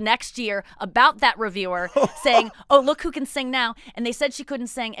Grammys the next year about that reviewer, saying, "Oh, look who can sing now." And they said she couldn't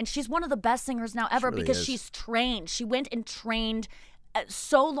sing, and she's one of the best singers now ever because she's trained. She went and trained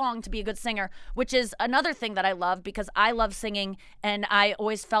so long to be a good singer, which is another thing that I love because I love singing, and I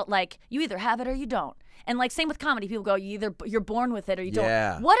always felt like you either have it or you don't. And like same with comedy, people go, you're born with it or you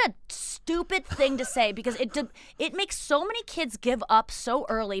don't. What a stupid thing to say because it makes so many kids give up so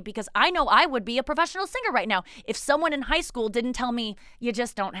early because I know I would be a professional singer right now if someone in high school didn't tell me you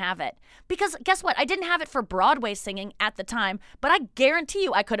just don't have it. Because guess what? I didn't have it for Broadway singing at the time, but I guarantee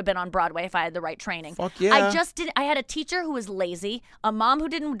you I could have been on Broadway if I had the right training. Fuck yeah. I just didn't. I had a teacher who was lazy, a mom who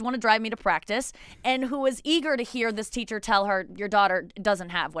didn't want to drive me to practice, and who was eager to hear this teacher tell her, your daughter doesn't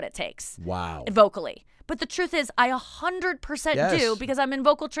have what it takes. Wow. Vocally. But the truth is, I 100% do because I'm in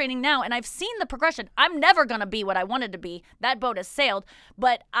vocal training now and I've seen the progression. I'm never going to be what I wanted to be. That boat has sailed,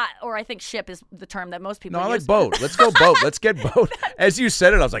 but I think ship is the term that most people use. No, I like boat. Let's go boat. Let's get boat. As you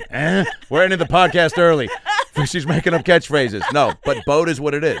said it, I was like, we're ending the podcast early. She's making up catchphrases. No, but boat is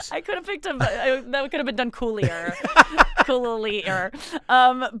what it is. I could have picked that could have been done coolier. Coolier.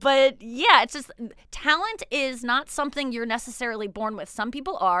 But yeah, it's just talent is not something you're necessarily born with. Some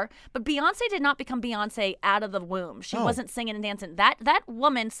people are, but Beyonce did not become Beyonce out of the womb. She wasn't singing and dancing. That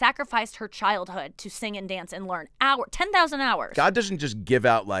woman sacrificed her childhood to sing and dance and learn 10,000 hours. God doesn't just give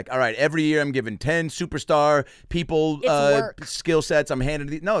out like, all right, every year I'm giving 10 superstar people skill sets. I'm handing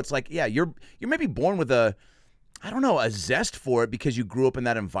these. No, it's like, yeah, you're maybe born with a zest for it because you grew up in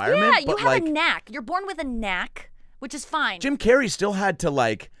that environment. Yeah, you have a knack. You're born with a knack, which is fine. Jim Carrey still had to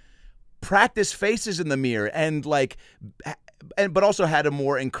like practice faces in the mirror and like, but also had a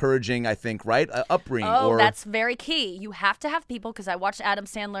more encouraging, I think, right, upbringing. Oh, that's very key. You have to have people because I watched Adam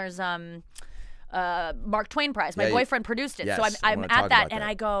Sandler's Mark Twain Prize. My boyfriend produced it, so I'm at that, and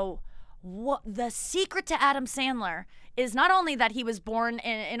I go, what the secret to Adam Sandler is not only that he was born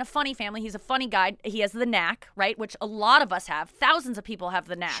in a funny family. He's a funny guy. He has the knack, right, which a lot of us have. Thousands of people have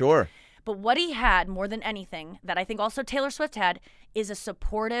the knack. Sure. But what he had more than anything that I think also Taylor Swift had is a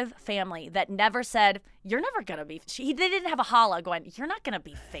supportive family that never said, you're never going to be. They didn't have a holla going, you're not going to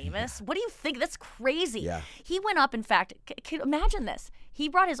be famous. What do you think? That's crazy. Yeah. He went up, in fact, imagine this. He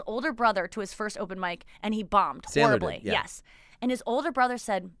brought his older brother to his first open mic and he bombed horribly. Sandler did, yeah. Yes. And his older brother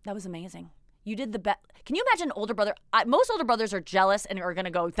said, that was amazing. You did the best. Can you imagine an older brother? Most older brothers are jealous and are going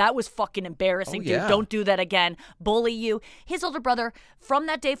to go, that was fucking embarrassing, dude. Don't do that again. Bully you. His older brother, from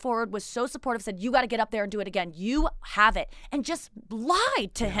that day forward, was so supportive, said, you got to get up there and do it again. You have it. And just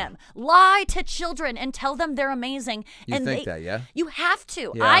lied to him. Lie to children and tell them they're amazing. You think that, yeah? You have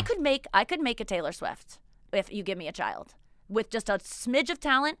to. Yeah. I could make a Taylor Swift if you give me a child. With just a smidge of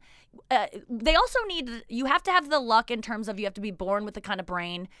talent. They also you have to have the luck in terms of you have to be born with the kind of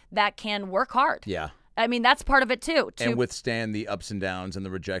brain that can work hard. Yeah. I mean, that's part of it too. And withstand the ups and downs and the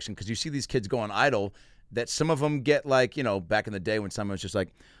rejection. Because you see these kids go on Idol that some of them get like, back in the day when someone was just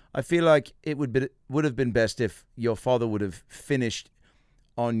like, I feel like it would have been best if your father would have finished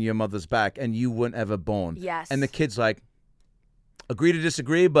on your mother's back and you weren't ever born. Yes. And the kid's like, agree to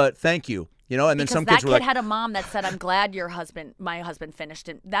disagree, but thank you. And then because some that kids were kid like, had a mom that said, I'm glad my husband finished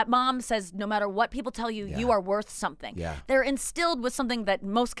it. That mom says, no matter what people tell you, you are worth something. Yeah. They're instilled with something that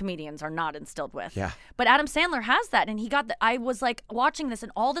most comedians are not instilled with. Yeah. But Adam Sandler has that, and he got that. I was like watching this,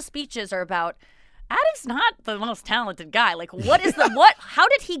 and all the speeches are about, Adam's not the most talented guy. Like, what is how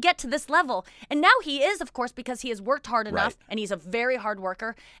did he get to this level? And now he is, of course, because he has worked hard enough, and he's a very hard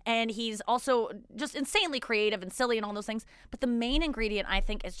worker, and he's also just insanely creative and silly and all those things. But the main ingredient, I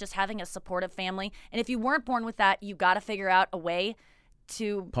think, is just having a supportive family. And if you weren't born with that, you got to figure out a way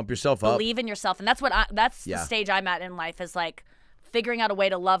to pump yourself up, believe in yourself. And that's the stage I'm at in life, is like figuring out a way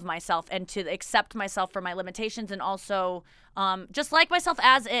to love myself and to accept myself for my limitations, and also just like myself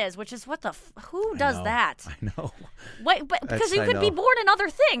as is, which is who does that? I know. Wait, but because you could be born another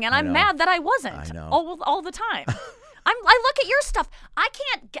thing, and I'm mad that I wasn't. I know. All the time. I look at your stuff. I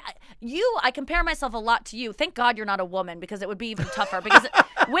can't. I compare myself a lot to you. Thank God you're not a woman, because it would be even tougher. Because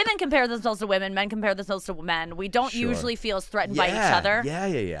women compare themselves to women, men compare themselves to men. We don't usually feel as threatened by each other.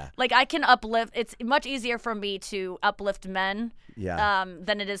 Yeah. Like I can uplift. It's much easier for me to uplift men Yeah.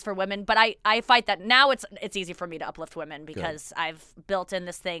 than it is for women. But I fight that now. It's easy for me to uplift women because I've built in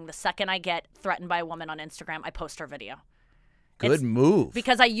this thing. The second I get threatened by a woman on Instagram, I post her video. Good move.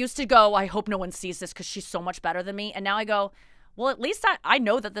 Because I used to go, I hope no one sees this because she's so much better than me. And now I go, well, at least I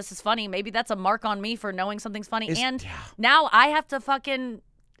know that this is funny. Maybe that's a mark on me for knowing something's funny. Now I have to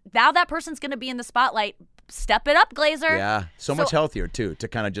now that person's going to be in the spotlight. Step it up, Glaser. Yeah. So much healthier, too, to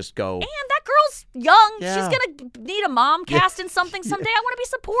kind of just go. And that girl's young. Yeah. She's going to need a mom cast in something someday. I want to be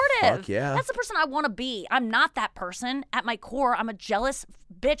supportive. Fuck yeah. That's the person I want to be. I'm not that person. At my core, I'm a jealous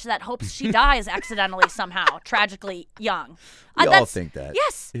bitch that hopes she dies accidentally somehow, tragically young. We all think that.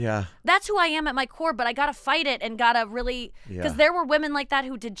 Yes. Yeah. That's who I am at my core, but I got to fight it and got to really, because there were women like that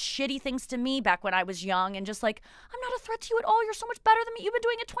who did shitty things to me back when I was young and just like, I'm not a threat to you at all. You're so much better than me. You've been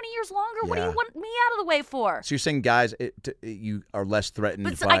doing it 20 years longer. What do you want me out of the way for? So you're saying guys, you are less threatened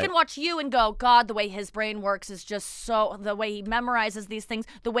But by... I can watch you and go, God, the way his brain works is just so, the way he memorizes these things,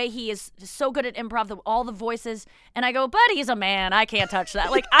 the way he is so good at improv, all the voices. And I go, but he's a man. I can't touch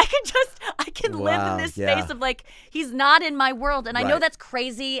that. Like, I can live in this space of like, he's not in my world. And I know that's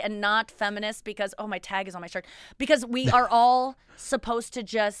crazy and not feminist because, my tag is on my shirt. Because we are all supposed to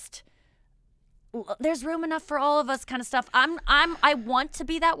just, there's room enough for all of us kind of stuff. I want to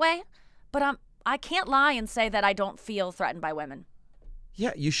be that way, but I can't lie and say that I don't feel threatened by women.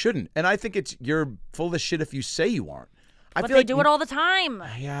 Yeah, you shouldn't. And I think you're full of shit if you say you aren't. But they do it all the time.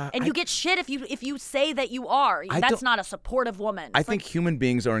 Yeah. And you get shit if you say that you are. That's not a supportive woman. I think human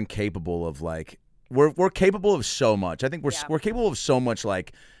beings are incapable of like we're capable of so much. I think we're capable of so much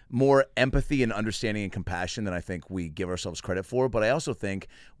like more empathy and understanding and compassion than I think we give ourselves credit for. But I also think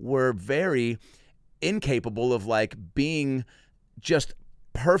we're very incapable of like being just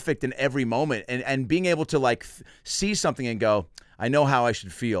perfect in every moment and being able to like see something and go, I know how I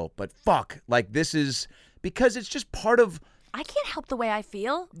should feel, but fuck, like this is because it's just part of. I can't help the way I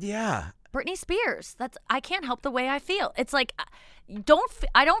feel. Yeah. Britney Spears. I can't help the way I feel. It's like, I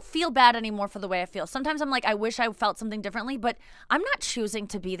don't feel bad anymore for the way I feel. Sometimes I'm like, I wish I felt something differently, but I'm not choosing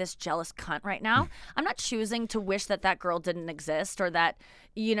to be this jealous cunt right now. I'm not choosing to wish that girl didn't exist or that,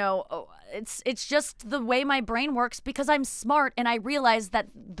 it's just the way my brain works because I'm smart and I realize that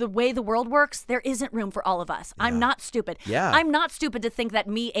the way the world works, there isn't room for all of us. Yeah. I'm not stupid. Yeah. I'm not stupid to think that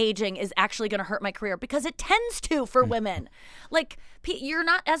me aging is actually going to hurt my career because it tends to for women. Like, you're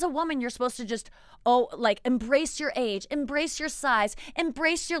not, as a woman, you're supposed to just, embrace your age, embrace your size,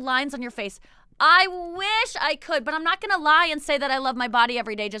 embrace your lines on your face. I wish I could, but I'm not going to lie and say that I love my body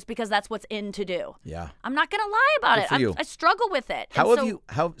every day just because that's what's in to do. Yeah. I'm not going to lie about Good it. for you. I struggle with it. How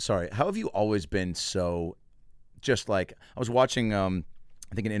have you always been so just like, I was watching, I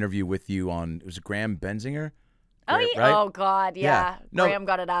think an interview with you on, it was Graham Benzinger. Oh, right? yeah. Oh God. Yeah. No, Graham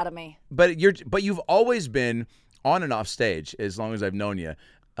got it out of me. But you've always been on and off stage as long as I've known you.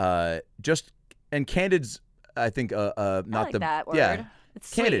 And candid's, I think, not I like the that word. Yeah,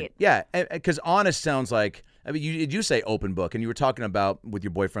 it's candid. sweet. Yeah, because honest sounds like. I mean, you say open book, and you were talking about with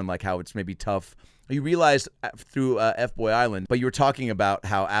your boyfriend like how it's maybe tough. You realized through F-Boy Island, but you were talking about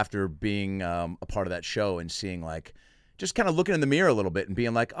how after being a part of that show and seeing like. Just kind of looking in the mirror a little bit and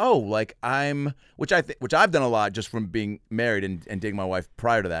being like, oh, like which I've done a lot just from being married and dating my wife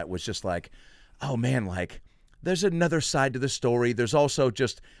prior to that was just like, oh man, like there's another side to the story. There's also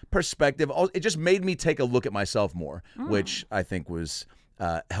just perspective. It just made me take a look at myself more, which I think was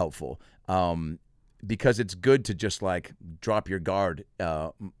helpful. Because it's good to just like drop your guard,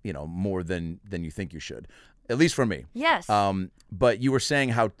 more than you think you should, at least for me. Yes. But you were saying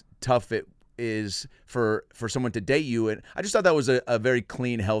how tough it is for someone to date you, and I just thought that was a very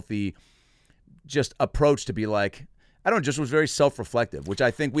clean, healthy, just approach to be like, I don't know, just was very self-reflective, which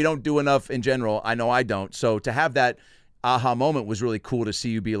I think we don't do enough in general. I know I don't. So to have that aha moment was really cool to see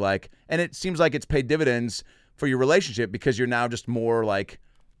you be like, and it seems like it's paid dividends for your relationship because you're now just more like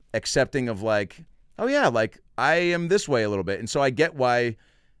accepting of like, oh yeah, like I am this way a little bit, and so I get why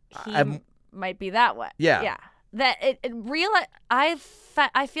he might be that way. Yeah. Yeah. That I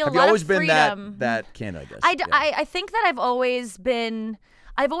feel have a lot you always of been freedom. that candid, I guess. I think that I've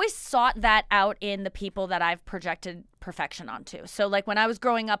always sought that out in the people that I've projected perfection onto. So like when I was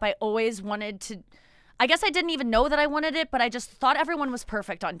growing up, I always wanted to, I guess I didn't even know that I wanted it, but I just thought everyone was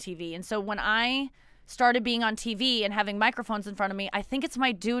perfect on TV. And so when I started being on TV and having microphones in front of me, I think it's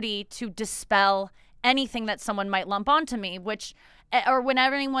my duty to dispel anything that someone might lump onto me, or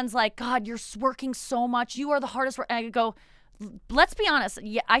whenever anyone's like, God, you're working so much, you are the hardest worker, I go, let's be honest.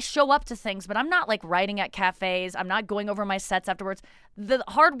 Yeah, I show up to things, but I'm not like writing at cafes. I'm not going over my sets afterwards. The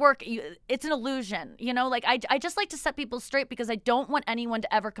hard work, it's an illusion. Like I just like to set people straight because I don't want anyone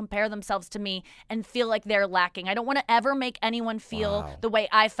to ever compare themselves to me and feel like they're lacking. I don't want to ever make anyone feel the way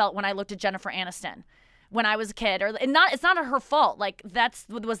I felt when I looked at Jennifer Aniston when I was a kid. It's not her fault. Like that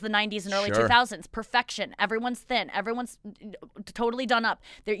was the 90s and early 2000s. Perfection. Everyone's thin. Everyone's totally done up.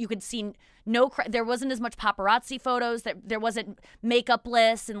 There you could see there wasn't as much paparazzi photos. There wasn't makeup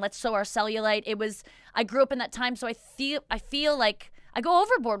lists and let's show our cellulite. I grew up in that time, so I feel like I go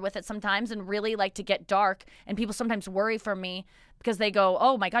overboard with it sometimes and really like to get dark, and people sometimes worry for me because they go,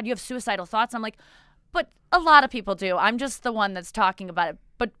 "Oh my God, you have suicidal thoughts." I'm like, but a lot of people do. I'm just the one that's talking about it.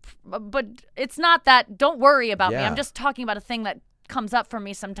 But it's not that. Don't worry about me. I'm just talking about a thing that comes up for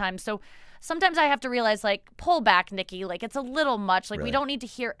me sometimes. So sometimes I have to realize, like, pull back, Nikki. Like, it's a little much. Like, we don't need to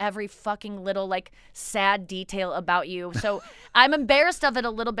hear every fucking little, like, sad detail about you. So I'm embarrassed of it a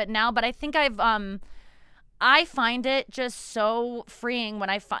little bit now, but I think I find it just so freeing when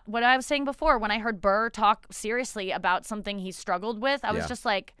what I was saying before, when I heard Burr talk seriously about something he struggled with, I was just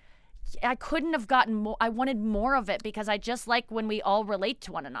like, I couldn't have gotten more. I wanted more of it because I just like when we all relate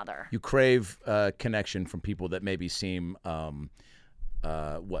to one another. You crave connection from people that maybe seem, not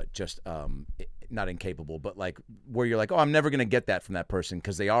incapable, but like where you're like, oh, I'm never going to get that from that person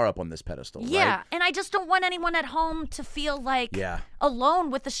because they are up on this pedestal. Yeah, right? And I just don't want anyone at home to feel like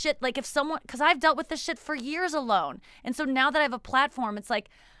alone with the shit. Like because I've dealt with this shit for years alone. And so now that I have a platform, it's like,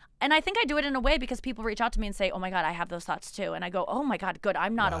 and I think I do it in a way because people reach out to me and say, oh my God, I have those thoughts too. And I go, oh my God, good,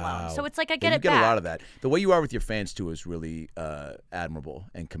 I'm not alone. So it's like I get it back. You get a lot of that. The way you are with your fans too is really admirable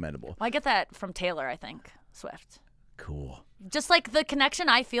and commendable. Well, I get that from Taylor, I think, Swift. Cool. Just like the connection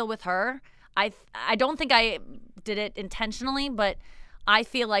I feel with her, I don't think I did it intentionally, but I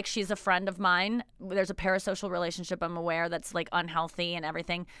feel like she's a friend of mine. There's a parasocial relationship, I'm aware, that's like unhealthy and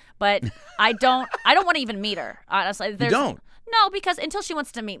everything. But I don't want to even meet her, honestly. You don't? No, because until she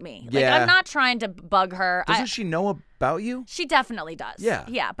wants to meet me. Like, I'm not trying to bug her. Doesn't she know about you? She definitely does. Yeah.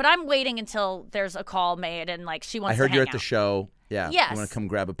 Yeah, but I'm waiting until there's a call made and like she wants to hang out. I heard you're at the show. Yeah. Yes. You want to come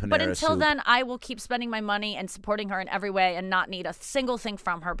grab a Panera But until soup. then, I will keep spending my money and supporting her in every way and not need a single thing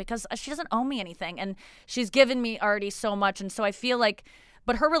from her because she doesn't owe me anything. And she's given me already so much. And so I feel like,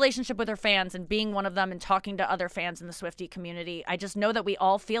 but her relationship with her fans and being one of them and talking to other fans in the Swiftie community, I just know that we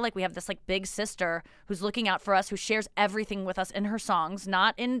all feel like we have this like big sister who's looking out for us, who shares everything with us in her songs,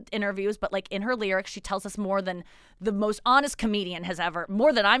 not in interviews, but like in her lyrics. She tells us more than the most honest comedian has ever,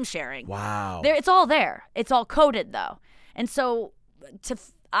 more than I'm sharing. Wow. It's all there. It's all coded though. And so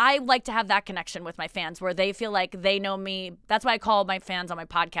I like to have that connection with my fans where they feel like they know me. That's why I call my fans on my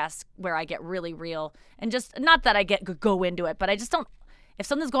podcast where I get really real and just not that I go into it, but I just don't. If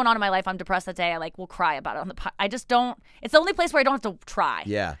something's going on in my life, I'm depressed that day, I will cry about it on the pod. I just don't. It's the only place where I don't have to try.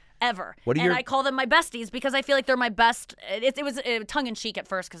 Yeah. Ever. I call them my besties because I feel like they're my best. It was tongue-in-cheek at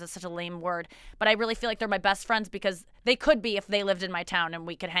first because it's such a lame word, but I really feel like they're my best friends because they could be if they lived in my town and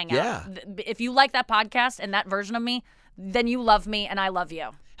we could hang out. If you like that podcast and that version of me, then you love me and I love you.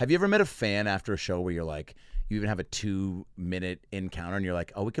 Have you ever met a fan after a show where you're like, you even have a 2-minute encounter and you're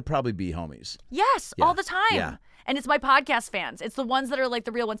like, oh, we could probably be homies? Yes, all the time. Yeah. And it's my podcast fans. It's the ones that are like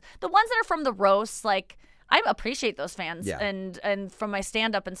the real ones. The ones that are from the roasts, like I appreciate those fans and from my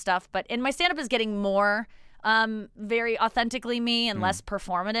stand-up and stuff. And my stand-up is getting more very authentically me and less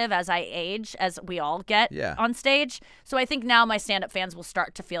performative as I age, as we all get on stage. So I think now my stand-up fans will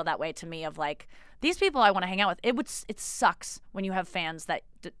start to feel that way to me of like, these people I want to hang out with. It sucks when you have fans that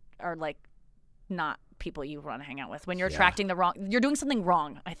are like not people you want to hang out with. When you're attracting you're doing something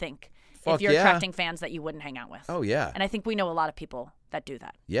wrong, I think. If you're attracting fans that you wouldn't hang out with. Oh, yeah. And I think we know a lot of people that do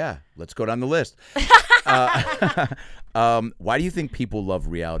that. Yeah. Let's go down the list. Why do you think people love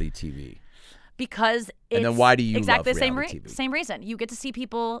reality TV? Because it's and then why do you exactly love the reality TV? Same reason. You get to see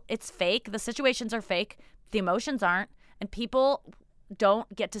people. It's fake. The situations are fake. The emotions aren't. And people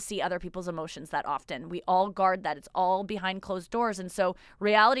don't get to see other people's emotions that often. We all guard that. It's all behind closed doors. And so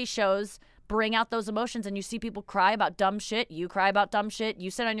reality shows bring out those emotions, and you see people cry about dumb shit. You cry about dumb shit. You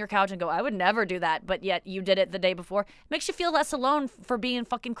sit on your couch and go, I would never do that, but yet you did it the day before. It makes you feel less alone for being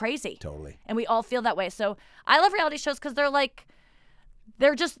fucking crazy. Totally. And we all feel that way. So I love reality shows because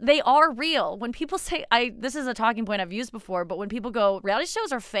they are real. When people say, this is a talking point I've used before, but when people go, reality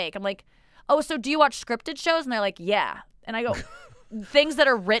shows are fake, I'm like, oh, so do you watch scripted shoos? And they're like, yeah. And I go, things that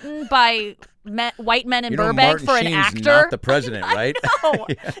are written by white men in Burbank Martin for Sheen's an actor. Not the president, right? No,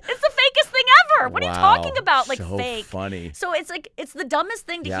 it's the fakest thing are. What are you talking about? Like so fake. Funny. So it's like it's the dumbest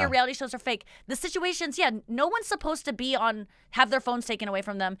thing to Yeah. hear reality shows are fake. The situations, no one's supposed to be have their phones taken away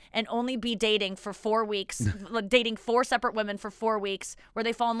from them and only be dating for 4 weeks, dating 4 separate women for 4 weeks where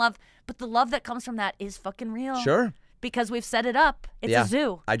they fall in love. But the love that comes from that is fucking real. Sure. Because we've set it up. It's a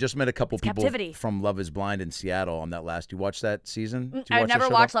zoo. I just met a couple people captivity. from Love is Blind in Seattle on that last. You watched that season? Did you I've watch that never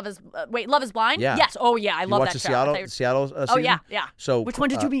show watched at Love is Blind? Yeah. Yes. Oh, yeah. I love that the show. Seattle season? Oh, yeah. Yeah. So which one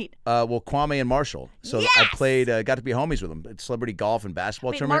did you meet? Well, Kwame and Marshall. So I Yes! played, got to be homies with them. It's celebrity golf and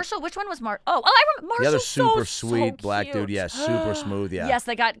basketball Wait, tournament. Marshall? Which one was Marshall? Oh, I remember Marshall. The other super so sweet black cute. dude. Yeah, super smooth. Yeah. Yes,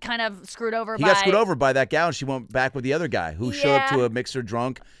 they got kind of screwed over He by... got screwed over by that gal, and she went back with the other guy who showed up to a mixer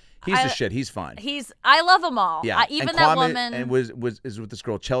drunk. He's the shit. He's fine. I love them all. Yeah. Even and that Kwame woman. And is with this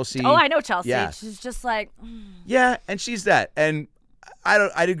girl, Chelsea. Oh, I know Chelsea. Yeah. She's just like... Yeah, and she's that. And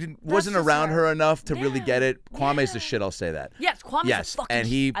wasn't just around her. her enough to really Yeah. get it. Kwame's Yeah. the shit, I'll say that. Yes, Kwame's Yes, a fucking... and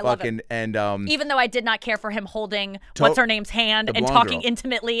he I love fucking him. and Even though I did not care for him holding what's-her-name's hand the and blonde talking girl.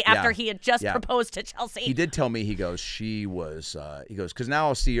 intimately after Yeah. he had just Yeah. proposed to Chelsea. he did tell me, he goes, because now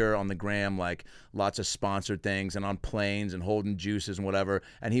I'll see her on the gram, like lots of sponsored things and on planes and holding juices and whatever.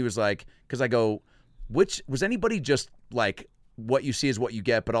 And he was like, because I go, was anybody just like, what you see is what you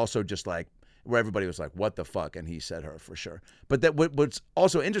get, but also just like, where everybody was like, what the fuck? And he said her for sure. But that what's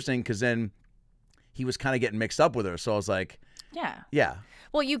also interesting, because then he was kind of getting mixed up with her. So I was like, yeah.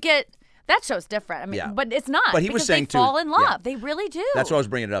 Well, you get... That show's different. I mean, Yeah. but it's not. But he was because saying, they fall too, in love. yeah. They really do. That's why I was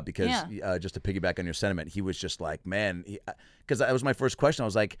bringing it up, because Yeah. just to piggyback on your sentiment, he was just like, man, because that was my first question. I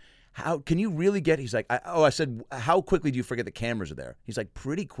was like, how can you really get, he's like, I said, how quickly do you forget the cameras are there? He's like,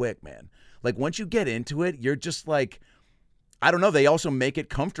 pretty quick, man. Like, once you get into it, you're just like, I don't know. They also make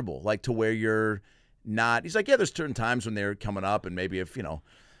it comfortable, like to where you're not, he's like, yeah, there's certain times when they're coming up, and maybe if, and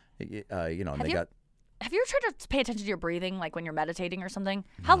they got. Have you ever tried to pay attention to your breathing, like when you're meditating or something?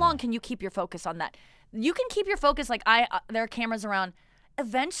 How long can you keep your focus on that? You can keep your focus, like there are cameras around.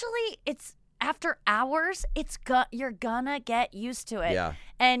 Eventually, it's after hours. You're gonna get used to it. Yeah.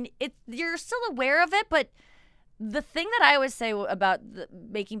 And you're still aware of it, but the thing that I always say about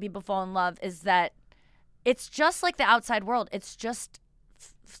making people fall in love is that it's just like the outside world. It's just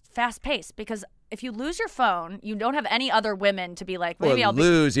fast paced, because if you lose your phone, you don't have any other women to be like, maybe I'll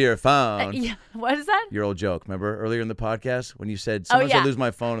lose your phone. yeah. What is that? Your old joke, remember earlier in the podcast when you said, sometimes yeah. I lose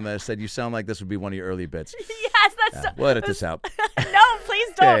my phone, and I said, you sound like this would be one of your early bits. Yes, that's so. We'll edit this out. No, please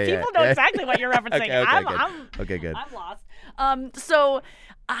don't. Yeah, People know exactly what you're referencing. Okay, good. Okay, good. I'm lost.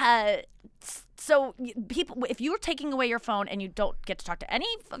 So people, if you're taking away your phone and you don't get to talk to any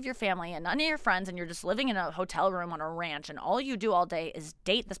of your family and none of your friends, and you're just living in a hotel room on a ranch, and all you do all day is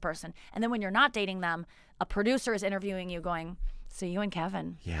date this person, and then when you're not dating them, a producer is interviewing you going, so you and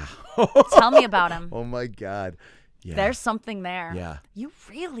Kevin, Yeah. tell me about him. Oh my God. Yeah. There's something there. Yeah. You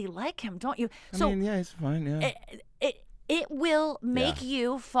really like him, don't you? I mean, yeah, it's fine. Yeah. It will make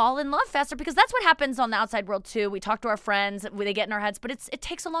you fall in love faster, because that's what happens on the outside world too. We talk to our friends, they get in our heads, but it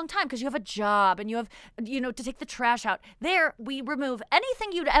takes a long time, because you have a job and you have, to take the trash out. There, we remove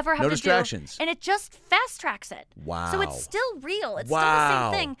anything you'd ever have No to distractions. do, and it just fast tracks it. Wow. So it's still real. It's Wow.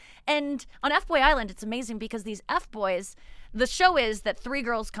 still the same thing. And on F-Boy Island, it's amazing, because these F-Boys, the show is that 3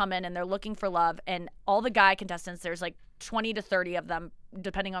 girls come in and they're looking for love, and all the guy contestants, there's like 20 to 30 of them,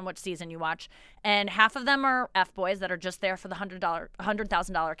 depending on which season you watch. And half of them are F-boys that are just there for the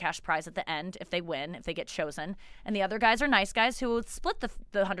 $100,000 cash prize at the end if they win, if they get chosen. And the other guys are nice guys who will split the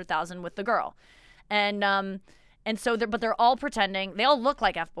 $100,000 with the girl. And so they're all pretending. They all look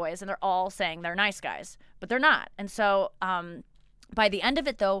like F-boys, and they're all saying they're nice guys, but they're not. And so by the end of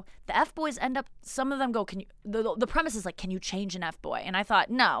it, though, the F-boys end up, some of them go, the premise is like, can you change an F-boy? And I thought,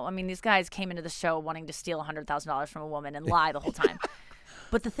 no. I mean, these guys came into the show wanting to steal $100,000 from a woman and lie the whole time.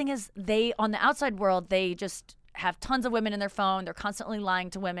 But the thing is, on the outside world, they just have tons of women in their phone. They're constantly lying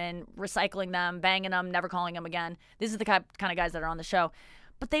to women, recycling them, banging them, never calling them again. These are the kind of guys that are on the show.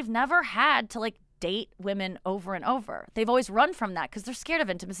 But they've never had to, like, date women over and over. They've always run from that because they're scared of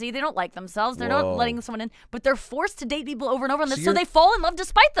intimacy. They don't like themselves. They're not letting someone in, but they're forced to date people over and over, so they fall in love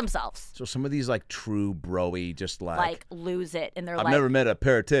despite themselves. So some of these like true broy, just like lose it, and they're I've like, never met a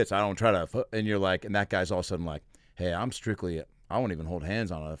pair of tits. I don't try to, and you're like, and that guy's all of a sudden like, hey, I won't even hold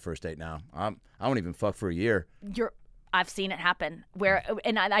hands on a first date now. I won't even fuck for a year. I've seen it happen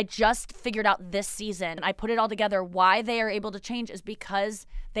and I just figured out this season, I put it all together, why they are able to change is because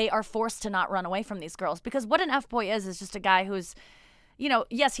they are forced to not run away from these girls. Because what an F-boy is just a guy who's,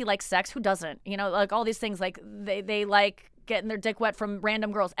 yes, he likes sex. Who doesn't? Like all these things, like they like getting their dick wet from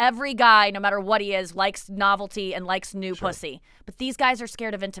random girls. Every guy, no matter what he is, likes novelty and likes new pussy. But these guys are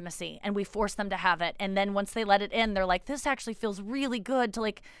scared of intimacy, and we force them to have it. And then once they let it in, they're like, this actually feels really good to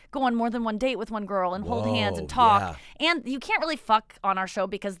like go on more than one date with one girl and hold hands and talk. Yeah. And you can't really fuck on our show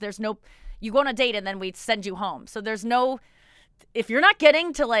because there's no, you go on a date and then we send you home. So there's no, if you're not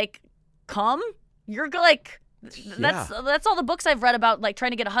getting to like come, you're like, that's all the books I've read about like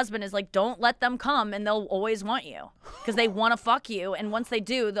trying to get a husband is like, don't let them come and they'll always want you because they want to fuck you. And once they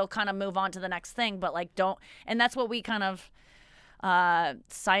do, they'll kind of move on to the next thing. But like, don't. And that's what we kind of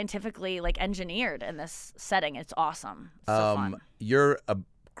scientifically like engineered in this setting. It's awesome. It's so fun. You're a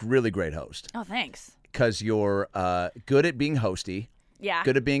really great host. Oh, thanks. Because you're good at being hosty. Yeah.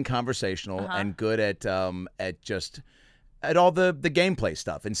 Good at being conversational and good at just at all the gameplay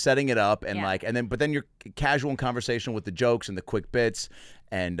stuff and setting it up and but then you're casual in conversation with the jokes and the quick bits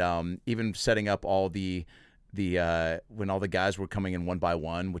and even setting up all the when all the guys were coming in one by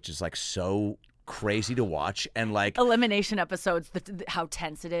one, which is like so crazy to watch and like elimination episodes, how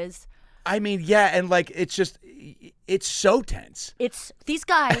tense it is. I mean, yeah, and like it's so tense. It's these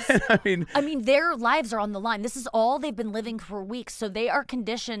guys. I mean, their lives are on the line. This is all they've been living for weeks, so they are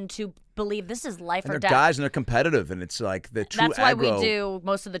conditioned to believe this is life or they're death. Guys and they're competitive, and it's like the true. That's why aggro. we do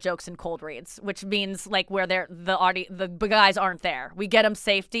most of the jokes in cold reads, which means like where the guys aren't there. We get them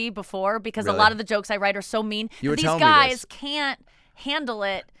safety before because a lot of the jokes I write are so mean. You were these telling me guys this. can't handle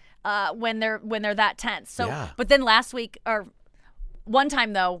it when they're that tense. So, Yeah. but then last week or. One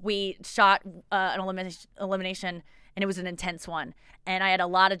time, though, we shot an elimination, and it was an intense one. And I had a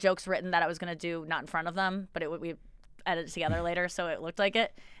lot of jokes written that I was going to do not in front of them, but we edited it together later, so it looked like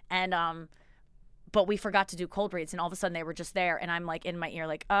it. And but we forgot to do cold reads, and all of a sudden they were just there, and I'm like in my ear,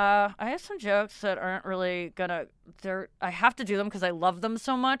 like, I have some jokes that aren't really gonna. I have to do them because I love them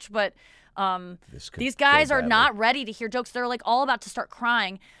so much, but. These guys are not ready to hear jokes. They're like all about to start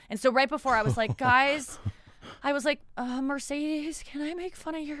crying. And so right before I was like, guys. I was like, Mercedes, can I make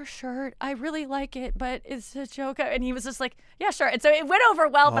fun of your shirt? I really like it, but it's a joke. And he was just like, yeah, sure. And so it went over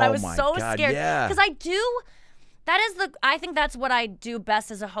well, but I was so scared. Because I think that's what I do best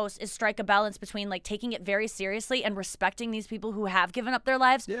as a host is strike a balance between like taking it very seriously and respecting these people who have given up their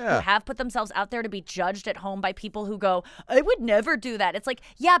lives, who have put themselves out there to be judged at home by people who go, I would never do that. It's like,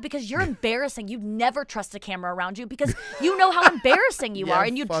 yeah, because you're embarrassing. You'd never trust a camera around you because you know how embarrassing you are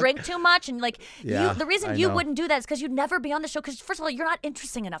and you drink too much. And like, the reason you wouldn't do that is because you'd never be on the show because first of all, you're not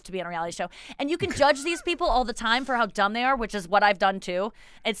interesting enough to be on a reality show. And you can judge these people all the time for how dumb they are, which is what I've done too.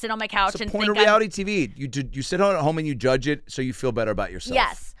 And sit on my couch it's and the point think of reality TV. You sit at home and you judge it so you feel better about yourself.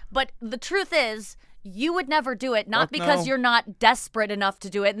 Yes, but the truth is you would never do it, not because you're not desperate enough to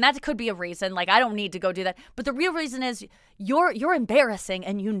do it, and that could be a reason. Like, I don't need to go do that. But the real reason is you're embarrassing,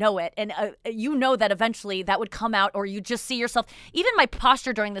 and you know it, and you know that eventually that would come out, or you just see yourself. Even my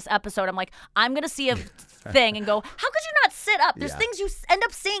posture during this episode, I'm like, I'm going to see a thing and go, how could you not sit up? There's things you end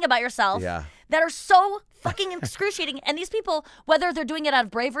up seeing about yourself that are so fucking excruciating. And these people, whether they're doing it out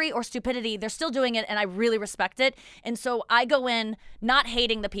of bravery or stupidity, they're still doing it, and I really respect it. And so I go in not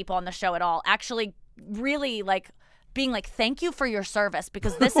hating the people on the show at all, actually really like being like, thank you for your service,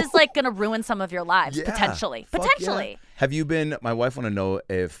 because this is like going to ruin some of your lives potentially. Yeah. Have you been, my wife want to know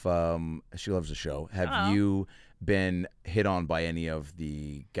if she loves the show. Have you been hit on by any of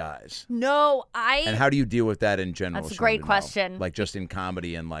the guys? No, And how do you deal with that in general? That's a great question. Like just in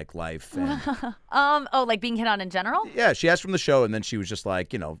comedy and like life. And... like being hit on in general? Yeah, she asked from the show, and then she was just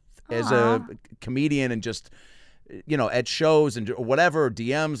like, as a comedian and just, at shows and whatever,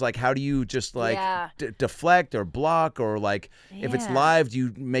 DMs, like how do you just like deflect or block or like if it's live, do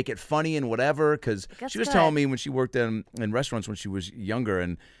you make it funny and whatever? Because she was telling me when she worked in restaurants when she was younger,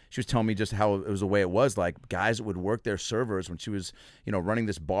 and she was telling me just how it was the way it was, like guys that would work their servers when she was, running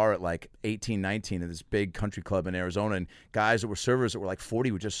this bar at like 18, 19 at this big country club in Arizona, and guys that were servers that were like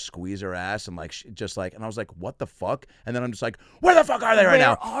 40 would just squeeze her ass and like and I was like, what the fuck? And then I'm just like, where the fuck are they right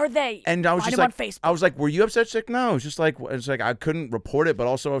now? Where are they? And I was Find just them like, on Facebook. I was like, were you upset? She's like, no. It's like I couldn't report it, but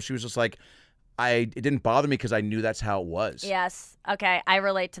also she was just like, it didn't bother me because I knew that's how it was. Yes. Okay. I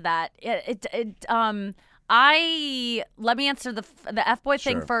relate to that. Let me answer the F-boy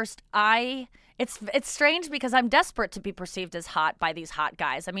thing first. It's strange because I'm desperate to be perceived as hot by these hot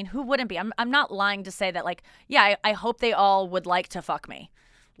guys. I mean, who wouldn't be? I'm not lying to say that, like, yeah, I hope they all would like to fuck me.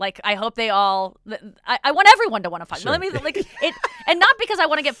 Like, I hope they all. I want everyone to want to fuck me. Let me like it, and not because I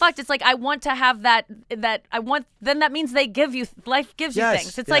want to get fucked. It's like I want to have that. I want. Then that means life gives you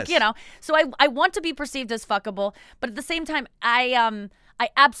things. It's like So I want to be perceived as fuckable, but at the same time, I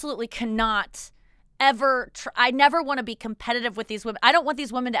absolutely cannot ever I never want to be competitive with these women. I don't want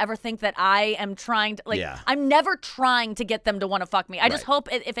these women to ever think that I am trying to I'm never trying to get them to want to fuck me. I just hope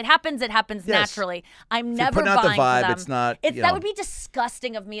if it happens, it happens naturally. I'm never putting out the vying vibe, for them. it's not that would be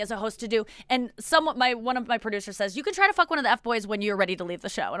disgusting of me as a host to do. And one of my producers says, you can try to fuck one of the F-boys when you're ready to leave the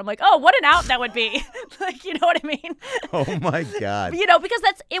show. And I'm like, oh, what an out that would be. Like, you know what I mean? Oh my God. Because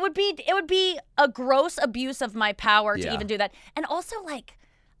it would be a gross abuse of my power to even do that. And also, like,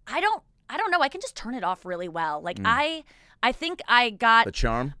 I don't know. I can just turn it off really well. Like, I think I got the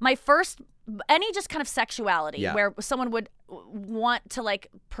charm. My first, any just kind of sexuality where someone would want to like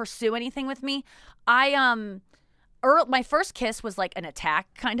pursue anything with me. My first kiss was like an attack,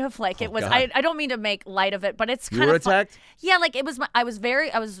 kind of like it was. I don't mean to make light of it, but it's kind of attacked. Yeah, like it was. I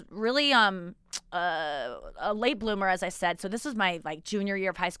was really a late bloomer, as I said. So this was my like junior year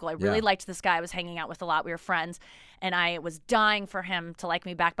of high school. I really liked this guy I was hanging out with a lot. We were friends, and I was dying for him to like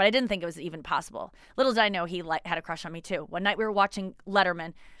me back, but I didn't think it was even possible. Little did I know he had a crush on me too. One night we were watching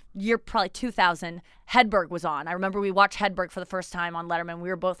Letterman. Year probably 2000, Hedberg was on. I remember we watched Hedberg for the first time on Letterman. We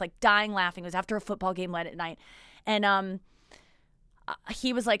were both like dying laughing. It was after a football game late at night. And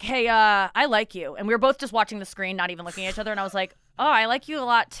he was like, hey, I like you. And we were both just watching the screen, not even looking at each other. And I was like, oh, I like you a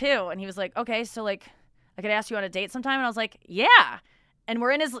lot too. And he was like, okay, so like I could ask you on a date sometime. And I was like, yeah. And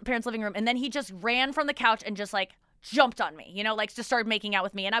we're in his parents' living room. And then he just ran from the couch and just like jumped on me, like just started making out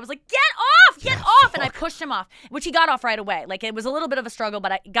with me. And I was like, get off. And I pushed him off, which he got off right away. Like it was a little bit of a struggle,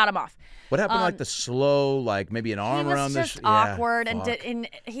 but I got him off. What happened? Like the slow, like maybe an arm around this. He was just awkward, and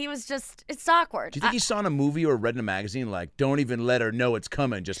he was just, it's awkward. Do you think he saw in a movie or read in a magazine, like, don't even let her know it's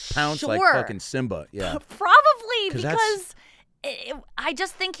coming, just pounce like fucking Simba? Yeah. Probably, because I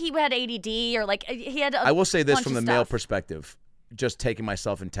just think he had ADD or like he had I will say this from the male perspective. Just taking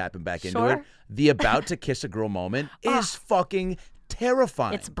myself and tapping back into it. The about to kiss a girl moment is fucking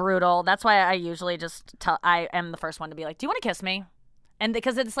terrifying. It's brutal. That's why I usually just I am the first one to be like, do you want to kiss me? And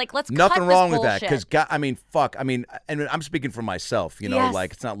because it's like, let's nothing cut wrong this with that. bullshit. Because and I'm speaking for myself,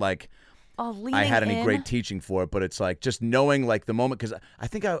 like it's not like I had any great teaching for it, but it's like just knowing like the moment, because I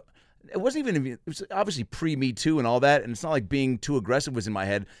think it wasn't even, it was obviously pre-Me Too and all that, and it's not like being too aggressive was in my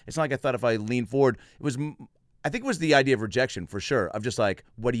head. It's not like I thought if I leaned forward, I think it was the idea of rejection for sure, of just like,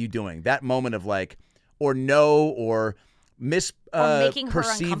 what are you doing? That moment of like, or no, or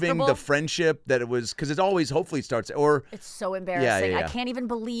perceiving the friendship that it was, because it always hopefully starts, or it's so embarrassing. Yeah. I can't even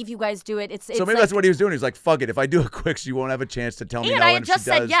believe you guys do it. It's so maybe that's what he was doing. He's like, fuck it, if I do it quick, she won't have a chance to tell me no. And I had just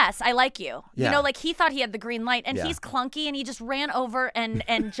said yes, I like you. Yeah. Like he thought he had the green light, and he's clunky, and he just ran over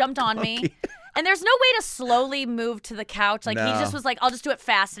and jumped on me. And there's no way to slowly move to the couch. Like, he just was like, I'll just do it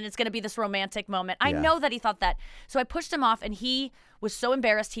fast, and it's going to be this romantic moment. I know that he thought that. So I pushed him off, and he was so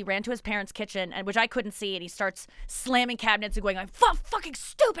embarrassed. He ran to his parents' kitchen, which I couldn't see, and he starts slamming cabinets and going like, fucking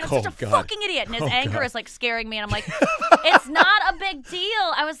stupid. I'm such a fucking idiot. And his anger is like scaring me. And I'm like, it's not a big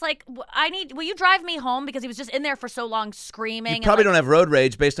deal. I was like, will you drive me home? Because he was just in there for so long screaming. You probably don't have road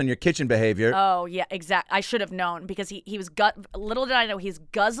rage based on your kitchen behavior. Oh, yeah, exactly. I should have known, because he was little did I know, he's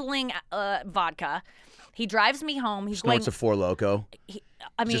guzzling vodka. He drives me home. He's snorts a Four Loko.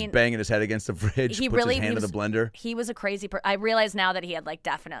 Just banging his head against the fridge. He puts his hand in the blender. He was a crazy person. I realize now that he had like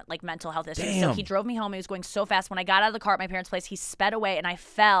definite like mental health issues. Damn. So he drove me home. He was going so fast. When I got out of the car at my parents' place, he sped away, and I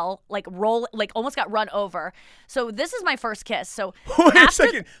fell, almost got run over. So this is my first kiss. So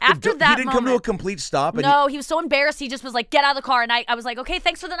after that, he didn't come to a complete stop. No, he was so embarrassed. He just was like, "Get out of the car," and I was like, "Okay,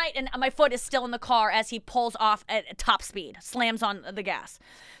 thanks for the night." And my foot is still in the car as he pulls off at top speed, slams on the gas.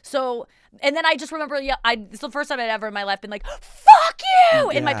 So, and then I just remember, it's the first time I'd ever in my life been like, fuck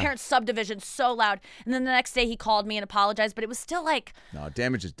you, in my parents' subdivision, so loud. And then the next day he called me and apologized, but it was still like, no,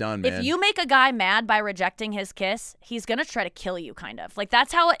 damage is done, man. If you make a guy mad by rejecting his kiss, he's going to try to kill you, kind of. Like,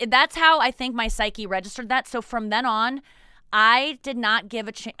 that's how I think my psyche registered that. So from then on, I did not give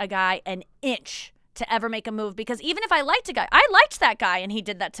a guy an inch to ever make a move, because even if I liked a guy, I liked that guy and he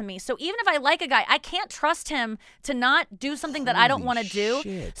did that to me. So even if I like a guy, I can't trust him to not do something that I don't want to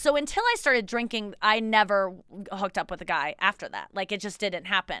do. So until I started drinking, I never hooked up with a guy after that. Like, it just didn't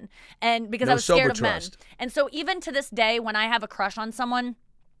happen. And because I was scared of men. And so even to this day, when I have a crush on someone,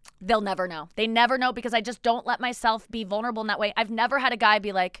 they'll never know. They never know, because I just don't let myself be vulnerable in that way. I've never had a guy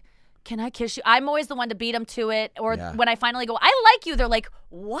be like, can I kiss you? I'm always the one to beat them to it. Or when I finally go, I like you, they're like,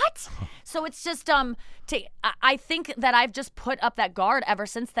 what? So it's just, I think that I've just put up that guard ever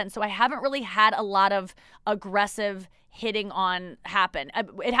since then. So I haven't really had a lot of aggressive hitting on happen.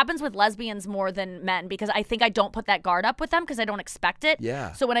 It happens with lesbians more than men because I think I don't put that guard up with them because I don't expect it.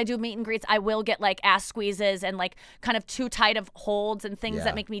 Yeah. So when I do meet and greets, I will get like ass squeezes and like kind of too tight of holds and things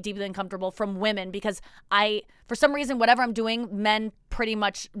that make me deeply uncomfortable from women because for some reason, whatever I'm doing, men pretty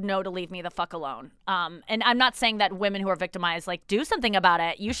much know to leave me the fuck alone. And I'm not saying that women who are victimized, like, do something about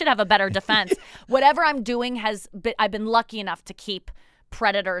it. You should have a better defense. Whatever I'm doing I've been lucky enough to keep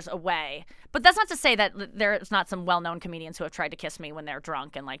predators away. But that's not to say that there's not some well-known comedians who have tried to kiss me when they're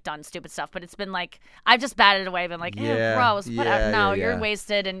drunk and like done stupid stuff. But it's been like, I've just batted it away, been like, ew, gross. No, you're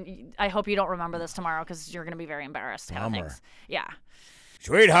wasted, and I hope you don't remember this tomorrow because you're going to be very embarrassed. Kind of things. Yeah.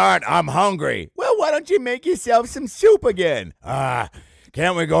 Sweetheart, I'm hungry. Well, why don't you make yourself some soup again?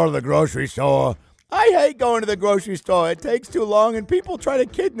 Can't we go to the grocery store? I hate going to the grocery store. It takes too long and people try to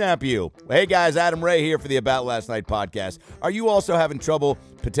kidnap you. Hey guys, Adam Ray here for the About Last Night podcast. Are you also having trouble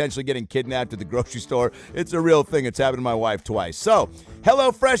potentially getting kidnapped at the grocery store? It's a real thing. It's happened to my wife twice. So,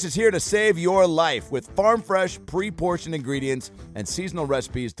 HelloFresh is here to save your life with farm-fresh, pre-portioned ingredients and seasonal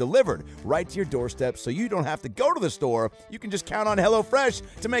recipes delivered right to your doorstep so you don't have to go to the store. You can just count on HelloFresh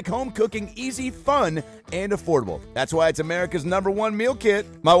to make home cooking easy, fun, and affordable. That's why it's America's #1 meal kit.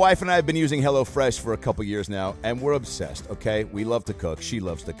 My wife and I have been using HelloFresh for a couple years now, and we're obsessed, okay? We love to cook. She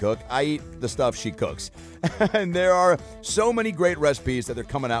loves to cook. I eat the stuff she cooks. And there are so many great recipes that they're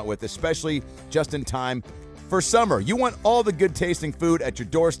coming out with, especially just in time for summer. You want all the good tasting food at your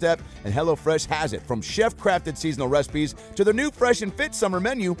doorstep, and HelloFresh has it. From chef-crafted seasonal recipes to their new fresh and fit summer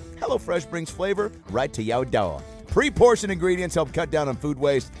menu, HelloFresh brings flavor right to your door. Pre-portioned ingredients help cut down on food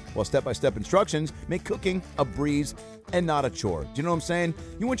waste, while step-by-step instructions make cooking a breeze and not a chore. Do you know what I'm saying?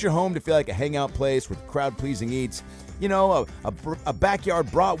 You want your home to feel like a hangout place with crowd-pleasing eats. You know, a backyard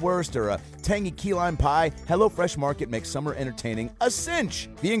bratwurst or a tangy key lime pie. HelloFresh Market makes summer entertaining a cinch.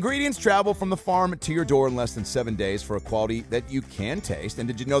 The ingredients travel from the farm to your door in less than 7 days for a quality that you can taste. And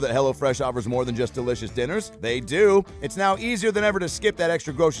did you know that HelloFresh offers more than just delicious dinners? They do. It's now easier than ever to skip that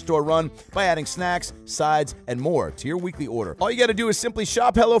extra grocery store run by adding snacks, sides, and more to your weekly order. All you got to do is simply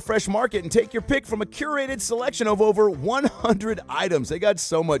shop HelloFresh Market and take your pick from a curated selection of over 100 items. They got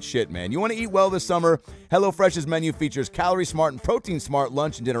so much shit, man. You want to eat well this summer? HelloFresh's menu features calorie smart and protein smart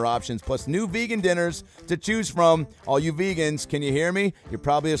lunch and dinner options, plus new vegan dinners to choose from. All you vegans, can you hear me? You're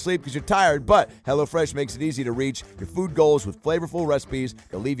probably asleep because you're tired, but HelloFresh makes it easy to reach your food goals with flavorful recipes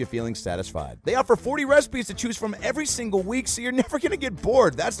that leave you feeling satisfied. They offer 40 recipes to choose from every single week, so you're never going to get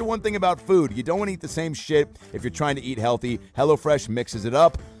bored. That's the one thing about food. You don't want to eat the same shit if you're trying to eat healthy. HelloFresh mixes it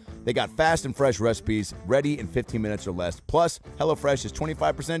up. They got fast and fresh recipes ready in 15 minutes or less. Plus, HelloFresh is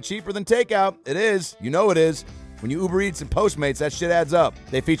 25% cheaper than takeout. It is. You know it is. When you Uber Eats and Postmates, that shit adds up.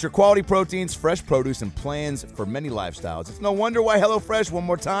 They feature quality proteins, fresh produce, and plans for many lifestyles. It's no wonder why HelloFresh, one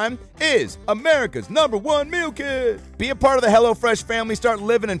more time, is America's #1 meal kit. Be a part of the HelloFresh family. Start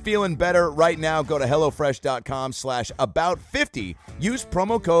living and feeling better right now. Go to HelloFresh.com/about50. Use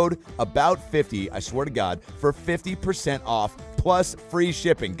promo code about50, I swear to God, for 50% off plus free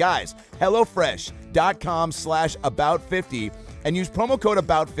shipping. Guys, HelloFresh.com/about50. And use promo code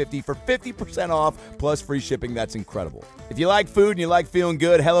ABOUT50 for 50% off plus free shipping. That's incredible. If you like food and you like feeling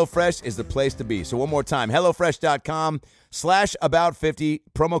good, HelloFresh is the place to be. So one more time, HelloFresh.com/about50,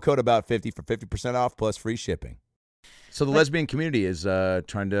 promo code ABOUT50 for 50% off plus free shipping. So the lesbian community is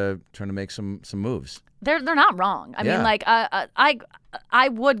trying to make some moves. They're not wrong. I mean, like I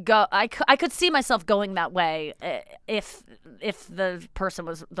would go. I could see myself going that way if the person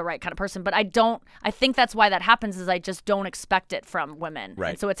was the right kind of person. But I don't. I think that's why that happens. Is I just don't expect it from women. Right.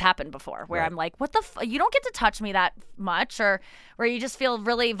 And so it's happened before where I'm like, what the? You don't get to touch me that much, or where you just feel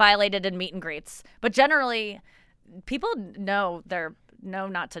really violated in meet and greets. But generally, people know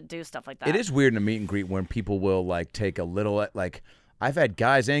not to do stuff like that. It is weird in a meet and greet when people will like take a little like. I've had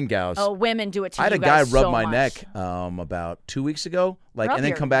guys and gals. Oh, women do it too. I had a guy rub my neck about 2 weeks ago, and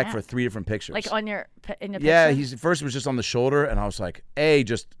then come back for 3 different pictures. Like in your picture? Yeah, first it was just on the shoulder, and I was like,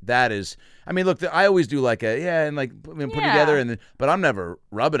 that is. I mean, look, I always do like put it together, but I'm never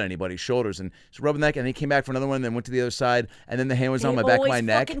rubbing anybody's shoulders, and just rubbing that, and he came back for another one, and then went to the other side, and then the hand was on my back of my neck.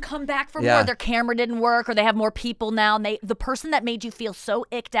 They always fucking come back for more. Their camera didn't work, or they have more people now, and the person that made you feel so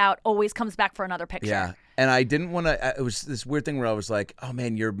icked out always comes back for another picture. Yeah. And I didn't want to, it was this weird thing where I was like, oh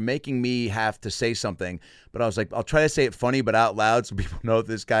man, you're making me have to say something. But I was like, I'll try to say it funny, but out loud so people know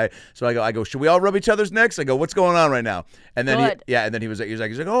this guy. So I go, should we all rub each other's necks? I go, what's going on right now? And then he was like,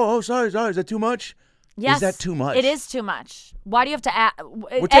 oh, sorry, is that too much? Yes. Is that too much? It is too much. Why do you have to add?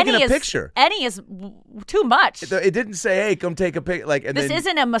 We're taking a picture. Any is too much. It didn't say, hey, come take a pic. This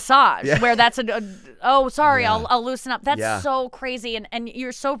isn't a massage where that's sorry, I'll loosen up. That's so crazy. And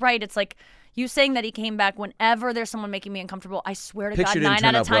you're so right. It's like, You saying that he came back whenever there's someone making me uncomfortable, I swear to Picture God, didn't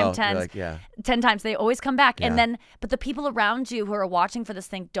 9 turn out out of 10 well. times, You're like, yeah. 10 times, they always come back. Yeah. And then, but the people around you who are watching for this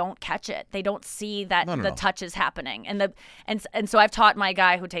thing don't catch it. They don't see that No. touch is happening. And so I've taught my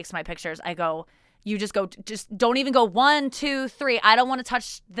guy who takes my pictures, I go, you just don't even go 1, 2, 3. I don't want to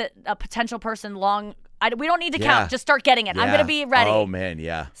touch a potential person long. We don't need to count. Just start getting it. I'm going to be ready. Oh, man,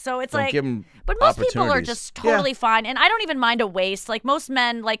 yeah. So it's Don't like, give 'em but most people are opportunities. just totally fine. And I don't even mind a waist. Like most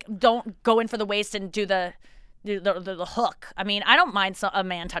men, like don't go in for the waist and do the hook. I mean, I don't mind a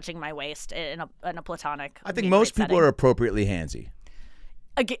man touching my waist in a platonic. I think most people are appropriately handsy.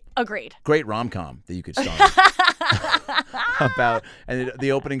 Agreed. Great rom-com that you could star in. About, and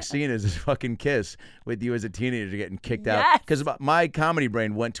the opening scene is this fucking kiss with you as a teenager getting kicked out. Yes. Because my comedy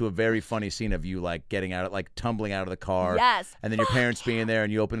brain went to a very funny scene of you like getting out, like tumbling out of the car. Yes. And then your parents being there,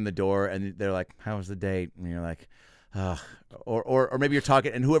 and you open the door, and they're like, "How was the date?" And you're like, "Ugh." Or maybe you're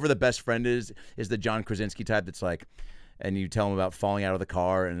talking, and whoever the best friend is the John Krasinski type that's like. And you tell him about falling out of the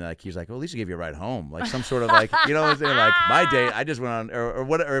car, and like he's like, "Well, at least you gave you a ride home," like some sort of like, you know what I'm saying? Like my date, I just went on, or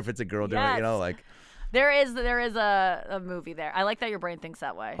whatever. If it's a girl doing it, you know, like there is a movie there. I like that your brain thinks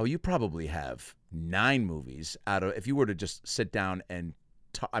that way. oh, you probably have 9 movies out of if you were to just sit down and.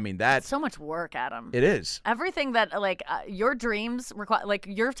 I mean that's so much work, Adam. It is everything that like your dreams require, like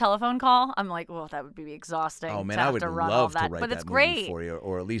your telephone call. I'm like, well, that would be exhausting. Oh man, to I have would to run love all to that. write but that it's movie great for you,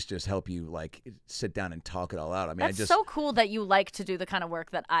 or at least just help you like sit down and talk it all out. I mean, that's so cool that you like to do the kind of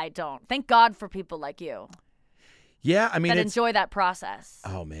work that I don't. Thank God for people like you. Yeah, I mean, that enjoy that process.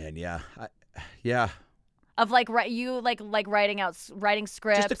 Oh man, yeah, yeah. Of like you like writing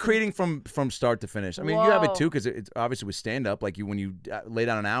scripts, just the creating from start to finish. I mean, you have it too because it's obviously with stand up. Like when you lay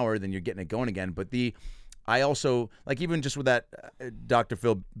down an hour, then you're getting it going again. But I also like even just with that Dr.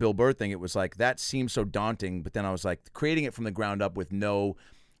 Bill Burr thing, it was like that seemed so daunting. But then I was like creating it from the ground up with knowing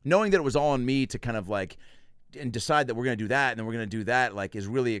that it was all on me to kind of like and decide that we're gonna do that and then we're gonna do that like is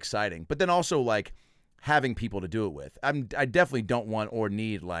really exciting. But then also like having people to do it with. I definitely don't want or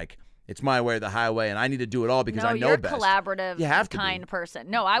need like. It's my way or the highway, and I need to do it all because I know you're best. You're a collaborative, you have to kind person.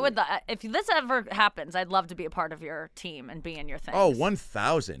 No, I would. If this ever happens, I'd love to be a part of your team and be in your thing. Oh,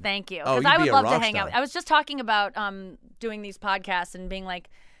 1,000. Thank you. Oh, Because I would love to hang star. out. I was just talking about doing these podcasts and being like,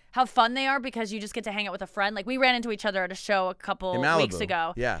 how fun they are because you just get to hang out with a friend. Like we ran into each other at a show a couple weeks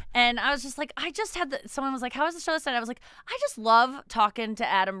ago. Yeah. And I was just like, someone was like, how was the show this night? I was like, I just love talking to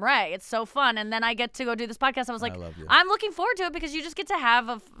Adam Ray. It's so fun. And then I get to go do this podcast. I was like, I'm looking forward to it because you just get to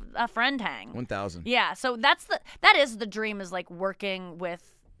have a friend hang. 1,000. Yeah. So that is the dream, is like working with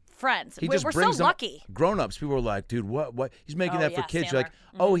friends. He just We're brings so lucky. Grown-ups, people are like, dude, what? He's making that for kids. Sandler. You're like,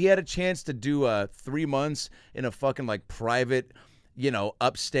 oh, he had a chance to do 3 months in a fucking like private,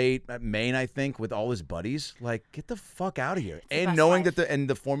 upstate Maine, I think, with all his buddies. Like, get the fuck out of here. And knowing that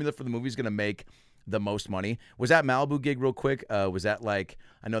the formula for the movie is going to make the most money. Was that Malibu gig real quick? Was that like,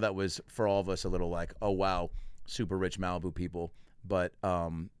 I know that was for all of us a little like, oh, wow, super rich Malibu people. But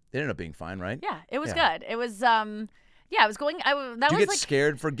it ended up being fine, right? Yeah, it was good. It was, I was going, Do you get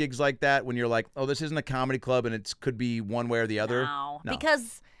scared for gigs like that when you're like, oh, this isn't a comedy club and it could be one way or the other? No.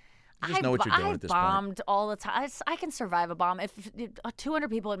 Because... You just know what you're doing at this point. I bombed all the time. I can survive a bomb. If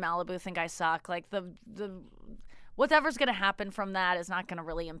 200 people in Malibu think I suck, like the whatever's going to happen from that is not going to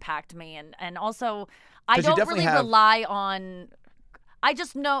really impact me. And also, I don't really rely on. I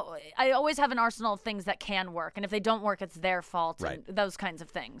just know I always have an arsenal of things that can work, and if they don't work, it's their fault. Right. And those kinds of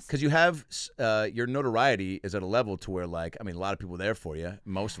things. Because you have your notoriety is at a level to where, like, I mean, a lot of people are there for you,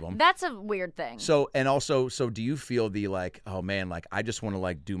 most of them. That's a weird thing. So do you feel the like, oh man, like I just want to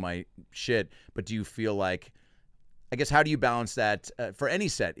like do my shit, but do you feel like, I guess, how do you balance that for any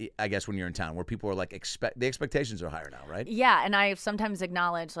set, I guess, when you're in town where people are like, the expectations are higher now, right? Yeah, and I sometimes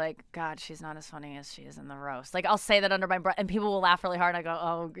acknowledge, like, God, she's not as funny as she is in the roast. Like, I'll say that under my breath, and people will laugh really hard, and I go,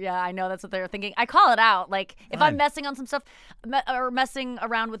 oh, yeah, I know that's what they were thinking. I call it out. Like, if I'm messing on some stuff or messing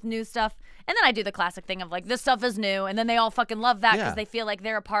around with new stuff, and then I do the classic thing of, like, this stuff is new, and then they all fucking love that because they feel like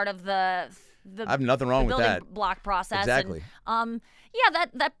they're a part of the I have nothing wrong with that. Building block process. Exactly. And,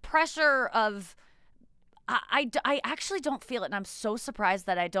 that pressure of... I actually don't feel it, and I'm so surprised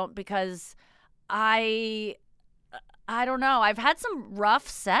that I don't, because I don't know. I've had some rough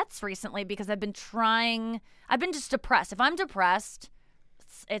sets recently because I've been just depressed. If I'm depressed,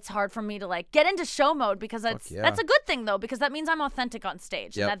 it's hard for me to like get into show mode because that's a good thing though, because that means I'm authentic on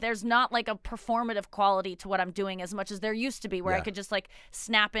stage. Yep. And that there's not like a performative quality to what I'm doing as much as there used to be, where I could just like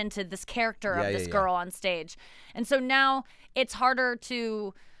snap into this character of this girl on stage. And so now it's harder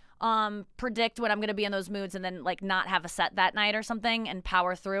to predict when I'm going to be in those moods and then like not have a set that night or something and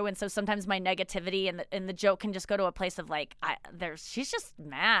power through. And so sometimes my negativity and the joke can just go to a place of like, she's just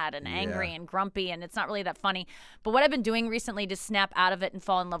mad and angry and grumpy and it's not really that funny. But what I've been doing recently to snap out of it and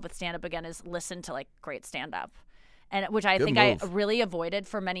fall in love with stand-up again is listen to like great stand-up. And which I think I really avoided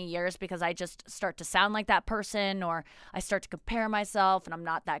for many years because I just start to sound like that person or I start to compare myself and I'm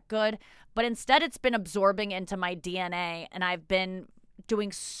not that good. But instead it's been absorbing into my DNA and I've been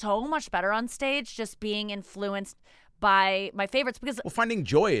doing so much better on stage, just being influenced by my favorites because finding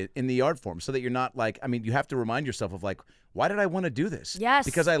joy in the art form so that you're not like, I mean, you have to remind yourself of like, why did I want to do this? Yes.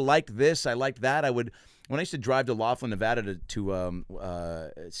 Because I liked this, I liked that. When I used to drive to Laughlin, Nevada to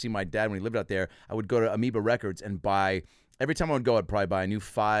see my dad when he lived out there, I would go to Amoeba Records and buy, every time I would go, I'd probably buy a new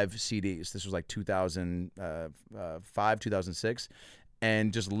 5 CDs. This was like 2005, 2006.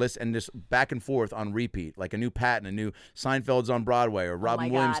 And just listen and just back and forth on repeat, like a new Patton, a new Seinfeld's on Broadway, or Robin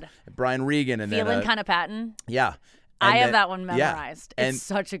Williams, Brian Regan, and Feeling Kind of Patton. Yeah, I have that one memorized. Yeah. It's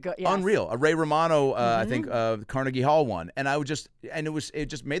such a good, unreal. A Ray Romano, I think Carnegie Hall one, and I would just, and it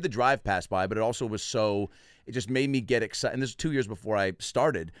just made the drive pass by, but it also was it just made me get excited. And this was 2 years before I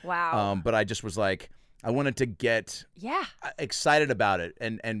started. Wow. But I just was like, I wanted to get excited about it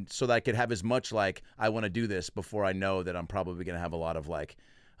and so that I could have as much like, I want to do this before I know that I'm probably going to have a lot of like,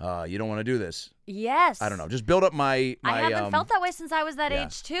 you don't want to do this. Yes. I don't know. Just build up my I haven't felt that way since I was that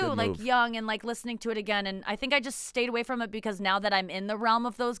age too, good like move. young and like listening to it again. And I think I just stayed away from it because now that I'm in the realm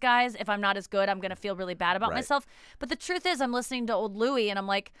of those guys, if I'm not as good, I'm going to feel really bad about myself. But the truth is I'm listening to old Louie and I'm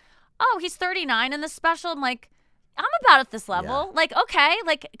like, oh, he's 39 in this special. I'm like, I'm about at this level. Yeah. Like, okay.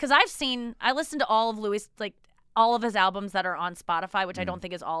 Like, because I listened to all of Louis, like all of his albums that are on Spotify, which I don't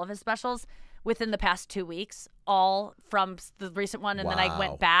think is all of his specials, within the past 2 weeks, all from the recent one. And then I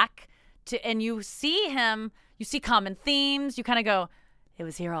went back to, and you see common themes. You kind of go, it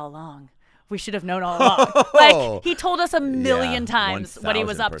was here all along. We should have known all along. Like, he told us a million times what he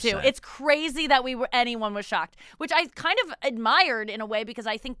was up to. It's crazy that anyone was shocked, which I kind of admired in a way because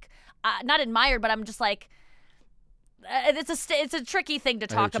I think, not admired, but I'm just like, it's a tricky thing to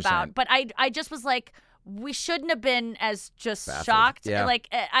talk about. But I just was like, we shouldn't have been as just baffled. Shocked. Yeah. Like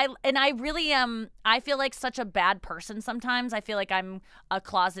I really am. I feel like such a bad person sometimes. I feel like I'm a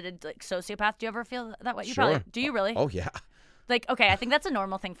closeted like sociopath. Do you ever feel that way? You probably do. You really? Oh yeah. Like, okay, I think that's a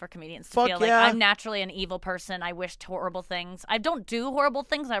normal thing for comedians to feel like I'm naturally an evil person. I wish horrible things. I don't do horrible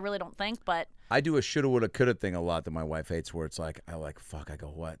things. I really don't think, but I do a shoulda, woulda, coulda thing a lot that my wife hates where it's like, I go,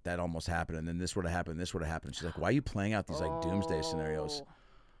 what? That almost happened, and then this would have happened, this would have happened. She's like, why are you playing out these like doomsday scenarios?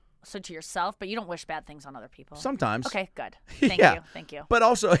 So to yourself, but you don't wish bad things on other people. Sometimes. Okay, good. Thank you. But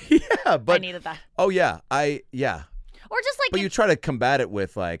also, but I needed that. Oh yeah, Or just like. But you try to combat it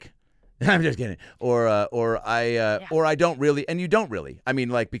with like, I'm just kidding, or I don't really, and you don't really. I mean,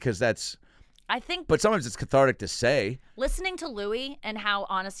 like because that's. I think. But sometimes it's cathartic to say. Listening to Louie and how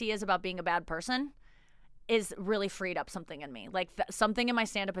honest he is about being a bad person is really freed up something in me. Like something in my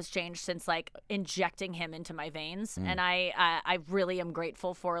stand-up has changed since like injecting him into my veins, and I really am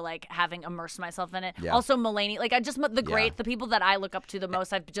grateful for like having immersed myself in it. Yeah. Also, Mulaney, like the people that I look up to the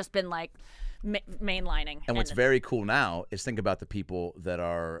most, I've just been like mainlining. And what's very cool now is think about the people that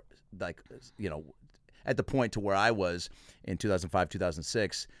are like, at the point to where I was in 2005,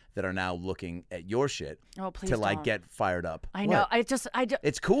 2006 that are now looking at your shit to like get fired up. I know. What?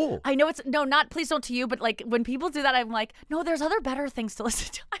 It's cool. I know it's not please don't to you, but like when people do that, I'm like, no, there's other better things to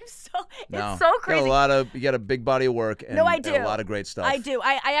listen to. It's so crazy. You got a big body of work and, I do. And a lot of great stuff. I do.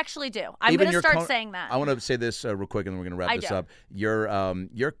 I actually do. I'm going to start saying that. I want to say this real quick and then we're going to wrap this up.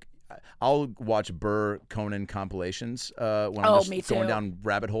 I'll watch Burr Conan compilations when I'm just going down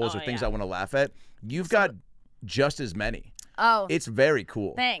rabbit holes or things I want to laugh at. You've got just as many. Oh. It's very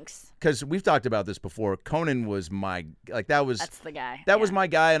cool. Thanks. Because we've talked about this before. Conan was that's the guy. That was my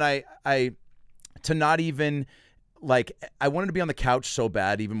guy, and I to not even like I wanted to be on the couch so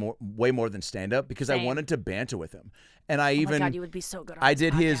bad, way more than stand up because I wanted to banter with him. And my God, you would be so good on I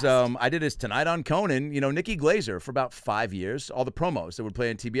did his Tonight on Conan, Nikki Glaser for about 5 years, all the promos that would play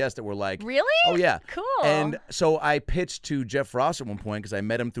on TBS that were like, really? Oh yeah. Cool. And so I pitched to Jeff Ross at one point because I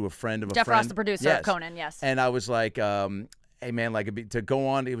met him through a friend of a friend. Jeff Ross, the producer of Conan, yes. And I was like, hey man, like to go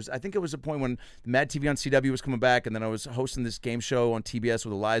on, I think it was a point when Mad TV on CW was coming back, and then I was hosting this game show on TBS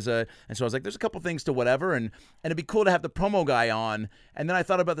with Eliza, and so I was like, there's a couple things to whatever, and it'd be cool to have the promo guy on, and then I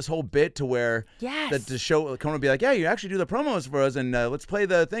thought about this whole bit to where the show Conan would be like, yeah, you actually do the promos for us, and let's play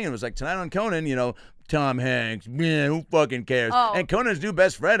the thing, and it was like Tonight on Conan, Tom Hanks, man, who fucking cares? Oh. And Conan's new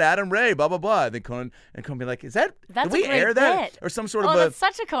best friend, Adam Ray, blah blah blah. And then Conan would be like, did we air that or some sort of that's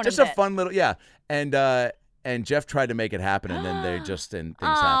such a Conan just bit. A fun little and. And Jeff tried to make it happen, and then things Oh,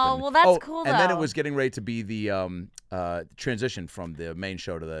 happened. well, that's cool, And then it though. was getting ready to be the transition from the main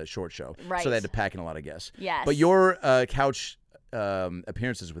show to the short show. Right. So they had to pack in a lot of guests. Yes. But your couch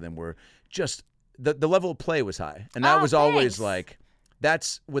appearances with him were just the level of play was high, and that was always thanks. like.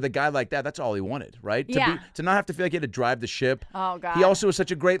 That's with a guy like that. That's all he wanted, right? Yeah. To not have to feel like he had to drive the ship. Oh, God. He also is such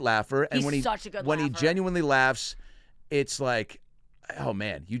a great laugher, and He's such a good when he laugher. genuinely laughs, it's like, oh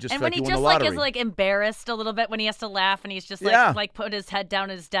man, you just And feel when like he you won just the like lottery. is like embarrassed a little bit when he has to laugh and he's just like Yeah. like put his head down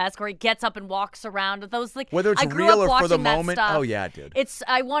at his desk or he gets up and walks around. Those like Whether it's I grew real up or for the watching that moment. stuff. Oh yeah, it did.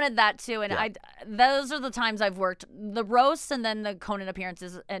 I wanted that too, and Yeah. those are the times I've worked the roasts and then the Conan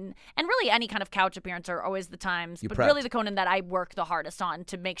appearances and really any kind of couch appearance are always the times, but prepped. really the Conan that I work the hardest on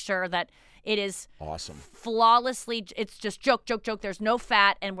to make sure that it is Awesome. flawlessly. It's just joke. There's no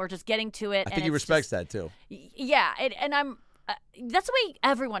fat, and we're just getting to it. I think he respects that too. Yeah, and I'm. That's the way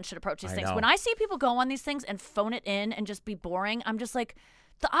everyone should approach these I things. know. When I see people go on these things and phone it in and just be boring, I'm just like,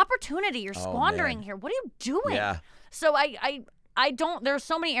 the opportunity you're squandering man. here. What are you doing? Yeah. So I don't. There are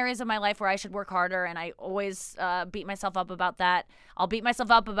so many areas of my life where I should work harder, and I always beat myself up about that. I'll beat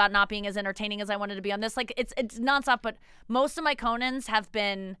myself up about not being as entertaining as I wanted to be on this. Like it's nonstop. But most of my Conans have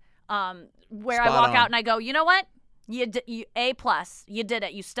been where I Spot walk on. out and I go, you know what? You A+. You did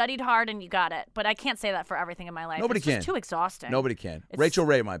it. You studied hard and you got it. But I can't say that for everything in my life. Nobody it's just can. too exhausting. Nobody can. Rachel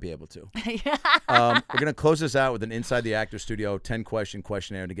Ray might be able to. We're going to close this out with an Inside the Actor Studio 10-question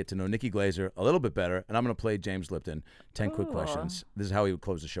questionnaire to get to know Nikki Glaser a little bit better. And I'm going to play James Lipton 10 quick questions. This is how he would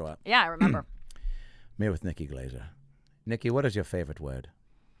close the show out. Yeah, I remember. Me with Nikki Glaser. Nikki, what is your favorite word?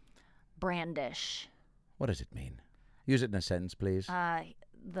 Brandish. What does it mean? Use it in a sentence, please.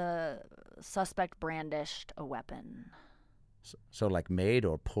 The suspect brandished a weapon. So like made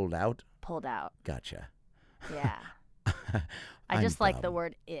or pulled out? Pulled out. Gotcha. Yeah. I just like the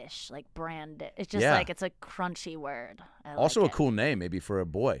word ish, like brand. It's just Yeah. like it's a crunchy word. I Also like a it. cool name, maybe for a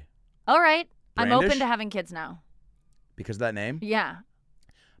boy. All right. I'm Brandish? open to having kids now. Because of that name? Yeah.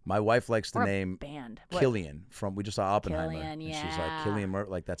 My wife likes the Or a name band. What? Killian from, we just saw Oppenheimer. Killian, And she's yeah. like, Killian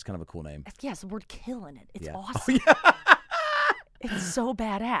Murphy, like that's kind of a cool name. Yes, the word kill in it. It's Yeah. awesome. Oh, yeah. It's so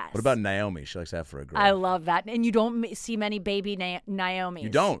badass. What about Naomi? She likes that for a girl. I love that. And you don't see many baby Naomis. You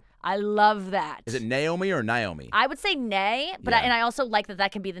don't? I love that. Is it Naomi or Naomi? I would say Nay, but Yeah. I also like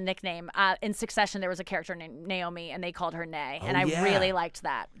that can be the nickname. In Succession, there was a character named Naomi, and they called her Nay, and I yeah. really liked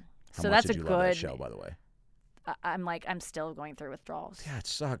that. How So much that's did a you good love that show, by the way? I'm still going through withdrawals. Yeah, it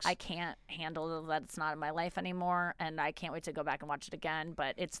sucks. I can't handle that it's not in my life anymore, and I can't wait to go back and watch it again.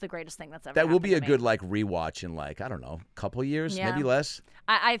 But it's the greatest thing that's ever. That will be a happened to me. good like rewatch in like, I don't know, couple years, Yeah. maybe less.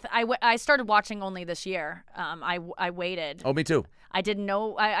 I started watching only this year. I waited. Oh, me too. I didn't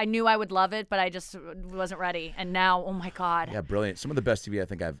know. I knew I would love it, but I just wasn't ready. And now, oh my God. Yeah, brilliant. Some of the best TV I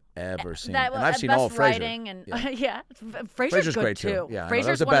think I've ever seen. That, and I've seen best all of Frasier. writing and Yeah. Frasier's Frasier's good great, too. Yeah, I know. That was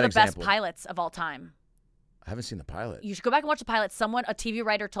Frasier's a one of bad the best example. pilots of all time. I haven't seen the pilot. You should go back and watch the pilot. A TV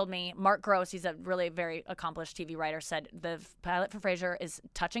writer told me, Mark Gross, he's a really very accomplished TV writer, said the pilot for Frasier is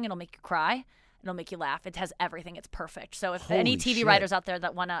touching. It'll make you cry. It'll make you laugh. It has everything. It's perfect. So if any Holy TV shit. writers out there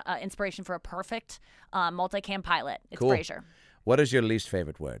that want inspiration for a perfect multicam pilot, it's Cool. Frasier. What is your least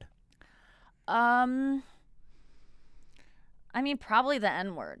favorite word? I mean, probably the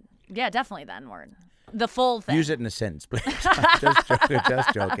N-word. Yeah, definitely the N-word. The full thing. Use it in a sentence, please.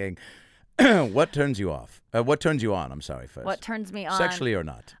 Just joking. What turns you off? What turns you on? I'm sorry, first. What turns me on? Sexually or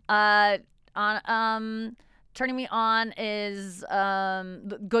not? Turning me on is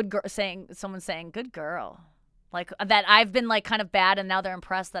good girl someone saying good girl. Like that I've been like kind of bad and now they're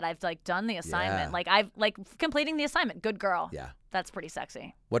impressed that I've like done the assignment. Yeah. Like I've like completing the assignment. Good girl. Yeah. That's pretty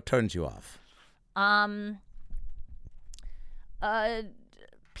sexy. What turns you off?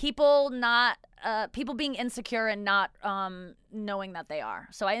 People being insecure and not knowing that they are.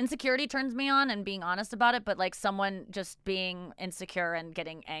 So insecurity turns me on and being honest about it, but like someone just being insecure and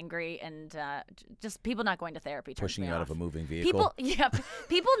getting angry and just people not going to therapy turns Pushing me you out off. of a moving vehicle?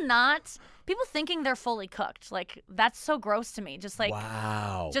 People thinking they're fully cooked. Like that's so gross to me. Just like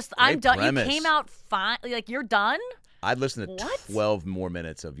Wow. just Great I'm done. premise. You came out fine. Like you're done? I'd listen to What? 12 more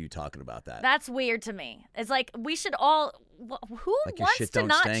minutes of you talking about that. That's weird to me. It's like we should all who Like your wants shit to don't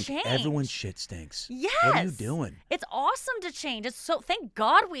not stink. change? Everyone's shit stinks. Yes. What are you doing? It's awesome to change. It's so thank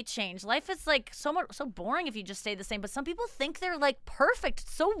God we changed. Life is like so boring if you just stay the same. But some people think they're like perfect.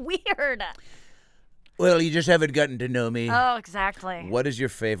 It's so weird. Well, you just haven't gotten to know me. Oh, exactly. What is your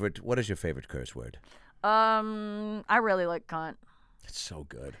favorite curse word? I really like cunt. It's so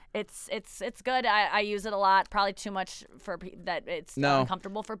good. It's good. I use it a lot. Probably too much for that. It's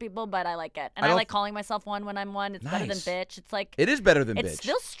uncomfortable for people, but I like it. And I like calling myself one when I'm one. It's better than Nice. bitch. It's like It is better than it bitch.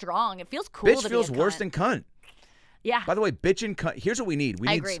 feels strong. It feels cool. Bitch to feels be a worse cunt. than cunt. Yeah. By the way, bitch and cunt. Here's what we need. We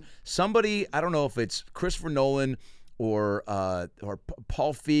I need agree. somebody. I don't know if it's Christopher Nolan or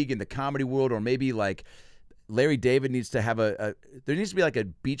Paul Feig in the comedy world, or maybe like Larry David needs to have there needs to be like a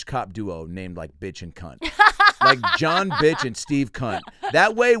beach cop duo named like Bitch and Cunt. Like John Bitch and Steve Cunt.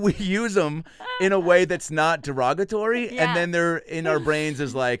 That way we use them in a way that's not derogatory, Yeah. and then they're in our brains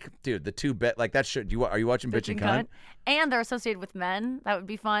as like, dude, the two like that should. Are you watching Bitch and Cunt? And they're associated with men. That would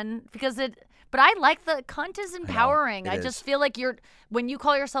be fun because But I like the cunt is empowering. it I is. just feel like when you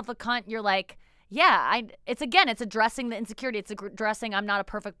call yourself a cunt, you're like, yeah, it's addressing the insecurity. It's addressing I'm not a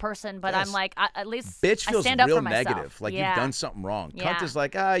perfect person, but Yes. I'm like, at least Bitch I feels stand up real for myself. negative. Like Yeah. you've done something wrong. Yeah. Cunt is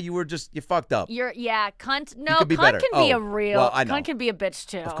like, you fucked up. Cunt. No, could be cunt better. can be Oh, a real. well, I know. Cunt can be a bitch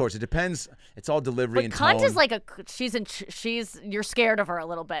too. Of course, it depends. It's all delivery But and cunt tone. is like she's you're scared of her a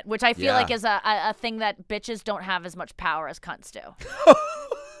little bit, which I feel Yeah. like is a thing that bitches don't have as much power as cunts do.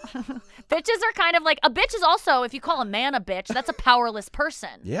 Bitches are kind of like a bitch is also, if you call a man a bitch, that's a powerless person.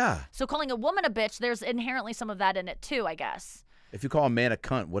 Yeah. So calling a woman a bitch, there's inherently some of that in it too, I guess. If you call a man a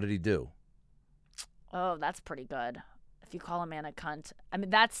cunt, what did he do? Oh, that's pretty good. If you call a man a cunt, I mean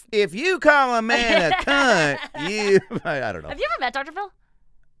that's. If you call a man a cunt, I don't know. Have you ever met Dr. Phil?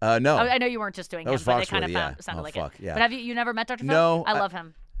 No. I know you weren't just doing That him, was but it Foxworthy, kind of yeah. sounded Oh, like fuck, it. yeah. But have you never met Dr. Phil? No, I love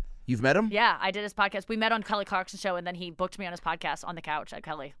him. You've met him? Yeah, I did his podcast. We met on Kelly Clarkson's show, and then he booked me on his podcast on the couch at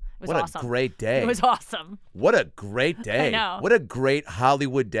Kelly. It was What awesome. a great day. It was awesome. What a great day. I know. What a great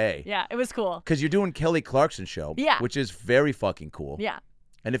Hollywood day. Yeah, it was cool. Because you're doing Kelly Clarkson's show, Yeah. which is very fucking cool. Yeah.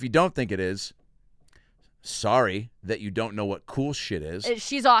 And if you don't think it is, sorry that you don't know what cool shit is.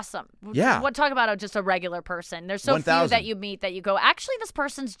 She's awesome. Yeah. What talk about just a regular person. There's so 1,000. few that you meet that you go, actually, this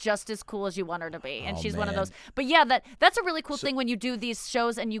person's just as cool as you want her to be. And Oh, she's one of man. those. But yeah, that's a really cool thing when you do these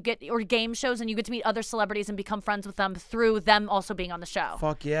shows and or game shows and you get to meet other celebrities and become friends with them through them also being on the show.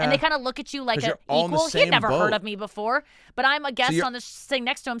 Fuck yeah. And they kind of look at you like 'Cause an you're all in the equal. He had same never heard boat. of me before, but I'm a guest you're- on this sitting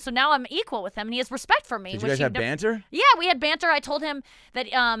next to him. So now I'm equal with him and he has respect for me. Did you which guys he have never- banter? Yeah, we had banter. I told him that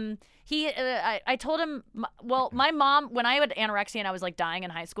I told him, well, my mom, when I had anorexia and I was like dying in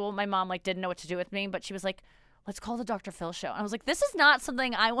high school, my mom like didn't know what to do with me, but she was like, let's call the Dr. Phil show. And I was like, this is not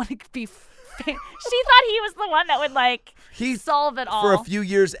something I want to be. She thought he was the one that would like solve it all. For a few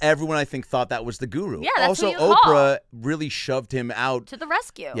years, everyone I think thought that was the guru. Yeah, that's also, who you call. Oprah really shoved him out. To the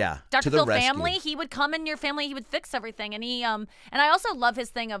rescue. Yeah, Dr. to the Phil rescue. family, he would come in your family, he would fix everything. And and I also love his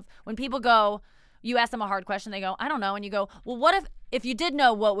thing of when people go, you ask them a hard question, they go, I don't know. And you go, well, what if you did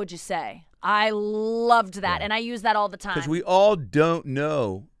know, what would you say? I loved that. And I use that all the time. Because we all don't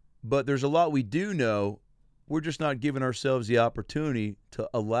know, but there's a lot we do know. We're just not giving ourselves the opportunity to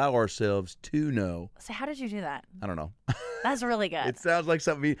allow ourselves to know. So how did you do that? I don't know. That's really good. It sounds like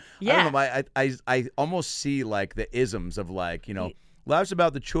something. Yeah. I don't know. I almost see like the isms of like, life's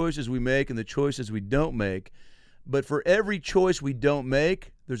about the choices we make and the choices we don't make. But for every choice we don't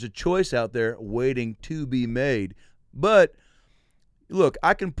make, there's a choice out there waiting to be made. But look,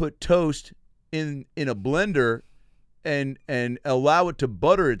 I can put toast in a blender and allow it to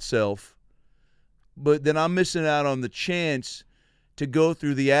butter itself, but then I'm missing out on the chance to go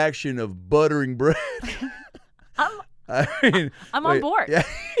through the action of buttering bread. I'm on board. Yeah.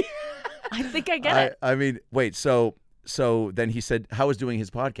 I think I get it. I mean, wait, so then he said, how was doing his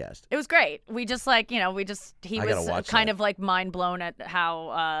podcast? It was great. We just he I was gotta watch kind that. of like mind blown at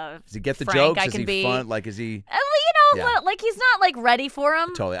how Does he get the frank jokes? I Is can he be. fun? Like, is he? Yeah. Like he's not like ready for him.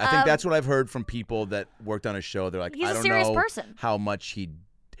 Totally. I think that's what I've heard from people that worked on his show. They're like, He's I a don't serious know person. how much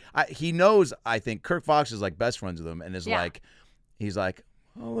he knows. I think Kirk Fox is like best friends with him and is like, he's like,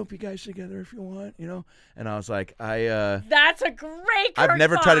 I'll loop you guys together if you want, And I was like, That's a great. I've Kirk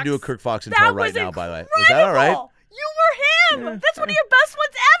never Fox. tried to do a Kirk Fox That intro right was now, by the way. Was that all right? incredible. You were him. That's one of your best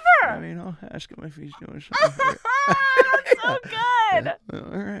ones I ever. mean, I'll ask him if he's doing something. That's so good.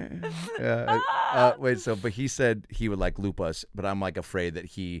 All right. Wait, but he said he would like loop us, but I'm like afraid that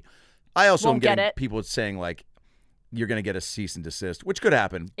I also Won't am get getting it. people saying like, you're going to get a cease and desist, which could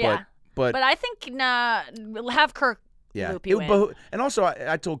happen. Yeah. But I think we'll have Kirk yeah. loop you in. And also,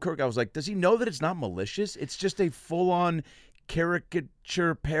 I told Kirk, I was like, does he know that it's not malicious? It's just a full-on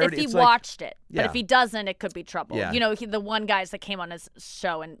caricature parody. If he It's watched it. Yeah. But if he doesn't, it could be trouble. Yeah. The one guys that came on his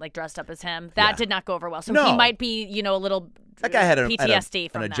show and like dressed up as him, that Yeah. did not go over well. So No. he might be, a little that guy had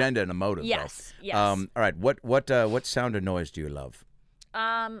PTSD from an that. agenda and a motive. Yes, though. yes. All right. What sound or noise do you love?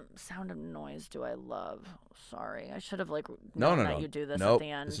 Sound of noise do I love? Sorry, I should have like No. that you do this Nope, at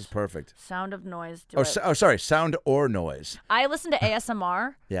the end. this is perfect. Sound of noise. Sorry. Sound or noise. I listen to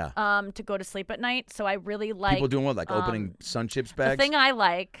ASMR. Yeah. To go to sleep at night, so I really like People doing what? Like opening sun chips bags? The thing I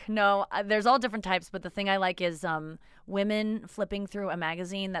like, there's all different types, but the thing I like is women flipping through a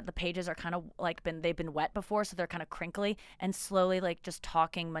magazine that the pages are kind of like they've been wet before, so they're kind of crinkly, and slowly like just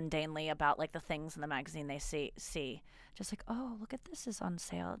talking mundanely about like the things in the magazine they see. Just like, oh, look at this is on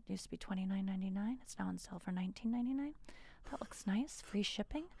sale. It used to be $29.99. It's now on sale for $19.99. That looks nice. Free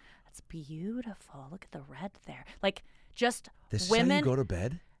shipping. That's beautiful. Look at the red there. Like just this women. Is how you go to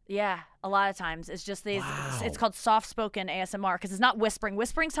bed? Yeah, a lot of times it's just these. Wow. It's called soft-spoken ASMR because it's not whispering.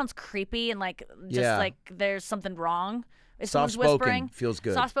 Whispering sounds creepy and like just like there's something wrong. If someone's whispering, feels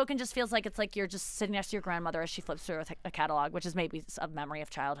good. Soft-spoken just feels like it's like you're just sitting next to your grandmother as she flips through a catalog, which is maybe a memory of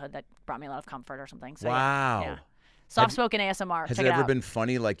childhood that brought me a lot of comfort or something. So, wow. Yeah. Soft-spoken ASMR. Has Check it it ever out. been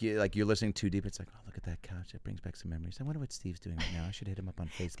funny? Like you're listening too deep. It's like, oh, look at that couch. It brings back some memories. I wonder what Steve's doing right now. I should hit him up on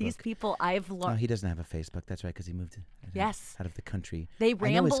Facebook. These people I've No, learned. he doesn't have a Facebook. That's right, because he moved out of the country. They I know his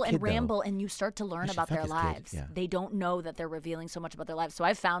ramble kid, and though. ramble, and you start to learn should about fuck their his kid, lives. yeah. They don't know that they're revealing so much about their lives. So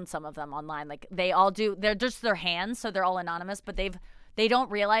I've found some of them online. Like they all do. They're just their hands, so they're all anonymous, but they don't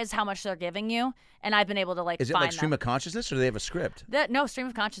realize how much they're giving you. And I've been able to Is it find like stream them. of consciousness, or do they have a script? No, stream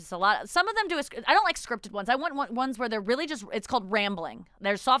of consciousness. A lot. Some of them do. I don't like scripted ones. I want ones where they're really just. It's called rambling.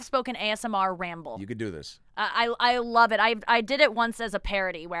 There's soft-spoken ASMR ramble. You could do this. I love it. I did it once as a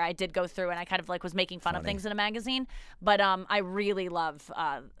parody where I did go through and I kind of like was making fun of Funny. things in a magazine. But I really love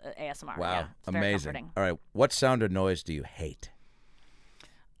ASMR. Wow, Yeah, it's very amazing. comforting. All right, what sound or noise do you hate?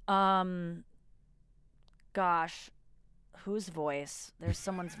 Gosh, whose voice? There's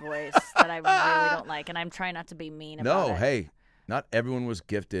someone's voice that I really don't like, and I'm trying not to be mean about it. No, hey, not everyone was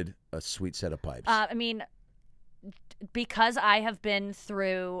gifted a sweet set of pipes. I mean, because I have been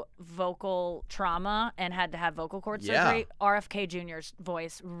through vocal trauma and had to have vocal cord surgery, RFK Jr.'s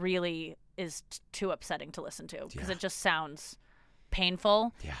voice really is too upsetting to listen to because it just sounds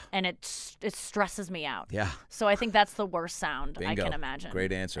painful and it stresses me out. Yeah. So I think that's the worst sound I Bingo. can imagine.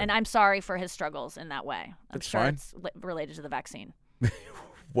 Great answer. And I'm sorry for his struggles in that way. I'm That's sure fine. it's related to the vaccine.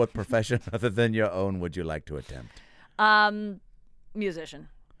 What profession other than your own would you like to attempt? Musician.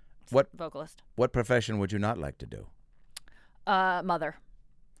 What Vocalist. What profession would you not like to do? Mother.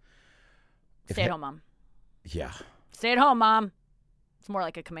 If Stay-at-home mom. Yeah. Stay at home, mom. It's more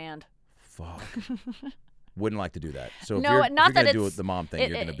like a command. Fuck. Wouldn't like to do that. So if No, you're, not if you're that gonna do it's the mom thing,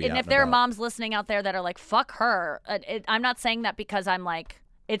 you're gonna be and out if and there are about. moms listening out there that are like, fuck her, I'm not saying that because I'm like,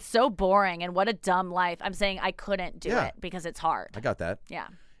 it's so boring and what a dumb life. I'm saying I couldn't do it because it's hard. I got that. Yeah.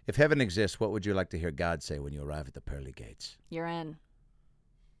 If heaven exists, what would you like to hear God say when you arrive at the pearly gates? You're in.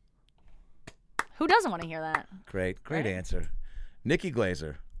 Who doesn't want to hear that? Great Right? answer. Nikki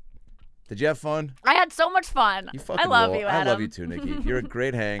Glaser, did you have fun? I had so much fun. You fucking I love roll. you, Adam. I love you too, Nikki. You're a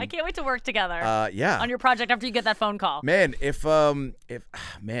great hang. I can't wait to work together Yeah. on your project after you get that phone call. Man, if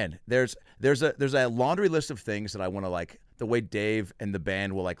there's a laundry list of things that I want to like. The way Dave and the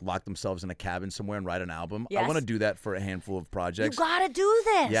band will like lock themselves in a cabin somewhere and write an album. I Yes. want to do that for a handful of You projects. gotta do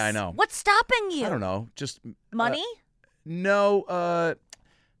this. Yeah, I know. What's stopping you? I don't know. Just Money? No,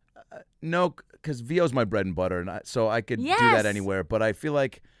 because VO's my bread and butter, and so I could do Yes. that anywhere. But I feel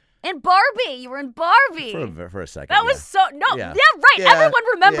like And Barbie. You were in Barbie. for a second, That was so Yeah. right. Yeah. Everyone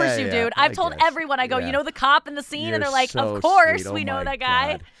remembers Yeah, you, yeah, dude. I've I told guess. everyone. I go, Yeah. you know the cop in the scene, You're and they're like, so of course, sweet. we Oh know my that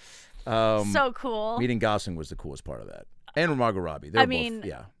guy. God. So cool. Meeting Gosling was the coolest part of that, and Margot Robbie. They I were mean, both,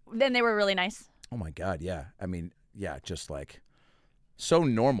 yeah. Then they were really nice. Oh my God, yeah. I mean, yeah, just like so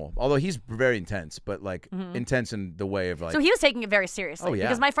normal. Although he's very intense, but like intense in the way of like. So he was taking it very seriously. Oh, yeah.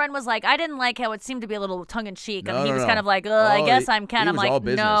 Because my friend was like, I didn't like how it seemed to be a little tongue in cheek, and No, he no, was no. kind of like, I Oh, guess he- I'm Ken. he I'm was all like,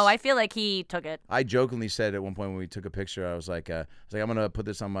 business. no, I feel like he took it. I jokingly said at one point when we took a picture, I was like, I'm gonna put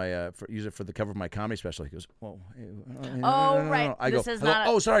this on my use it for the cover of my comedy special. He goes, "Whoa, Oh, right. I This go, is I go, not a-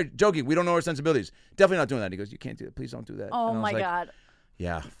 oh, sorry, joking. We don't know our sensibilities. Definitely not doing that. He goes, you can't do it. Please don't do that. Oh And I was my like, God.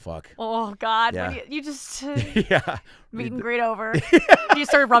 Yeah, fuck. Oh God. Yeah. When you just Yeah. meet and greet over. You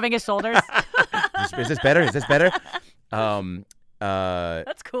started rubbing his shoulders. Is this better? Is this better?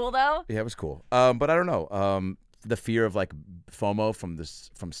 That's cool though. Yeah, it was cool. But I don't know. The fear of like FOMO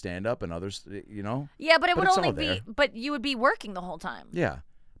from stand up and others, you know? Yeah, but it But would it's only all be. there. But you would be working the whole time. Yeah.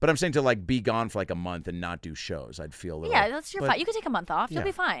 But I'm saying to like be gone for like a month and not do shows. I'd feel a little. Yeah, that's your but- fine. You can take a month off. You'll Yeah,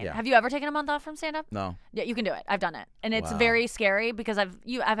 be fine. yeah. Have you ever taken a month off from stand up? No. Yeah, you can do it. I've done it, and it's Wow. very scary because I've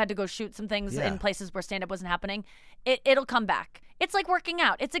had to go shoot some things Yeah. in places where stand up wasn't happening. It'll come back. It's like working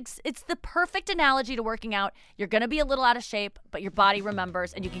out. It's the perfect analogy to working out. You're gonna be a little out of shape, but your body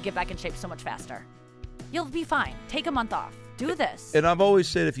remembers, and you can get back in shape so much faster. You'll be fine. Take a month off. do this. And I've always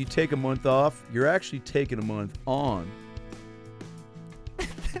said if you take a month off, you're actually taking a month on.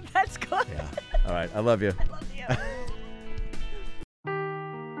 That's good. Yeah. All right. I love you. I love you.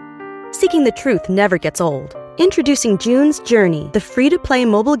 Seeking the truth never gets old. Introducing June's Journey, the free-to-play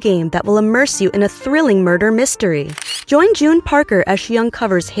mobile game that will immerse you in a thrilling murder mystery. Join June Parker as she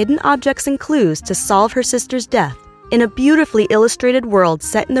uncovers hidden objects and clues to solve her sister's death in a beautifully illustrated world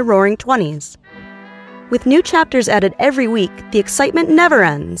set in the Roaring 20s. With new chapters added every week, the excitement never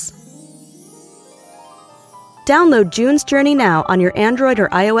ends. Download June's Journey now on your Android or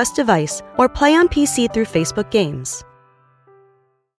iOS device or play on PC through Facebook Games.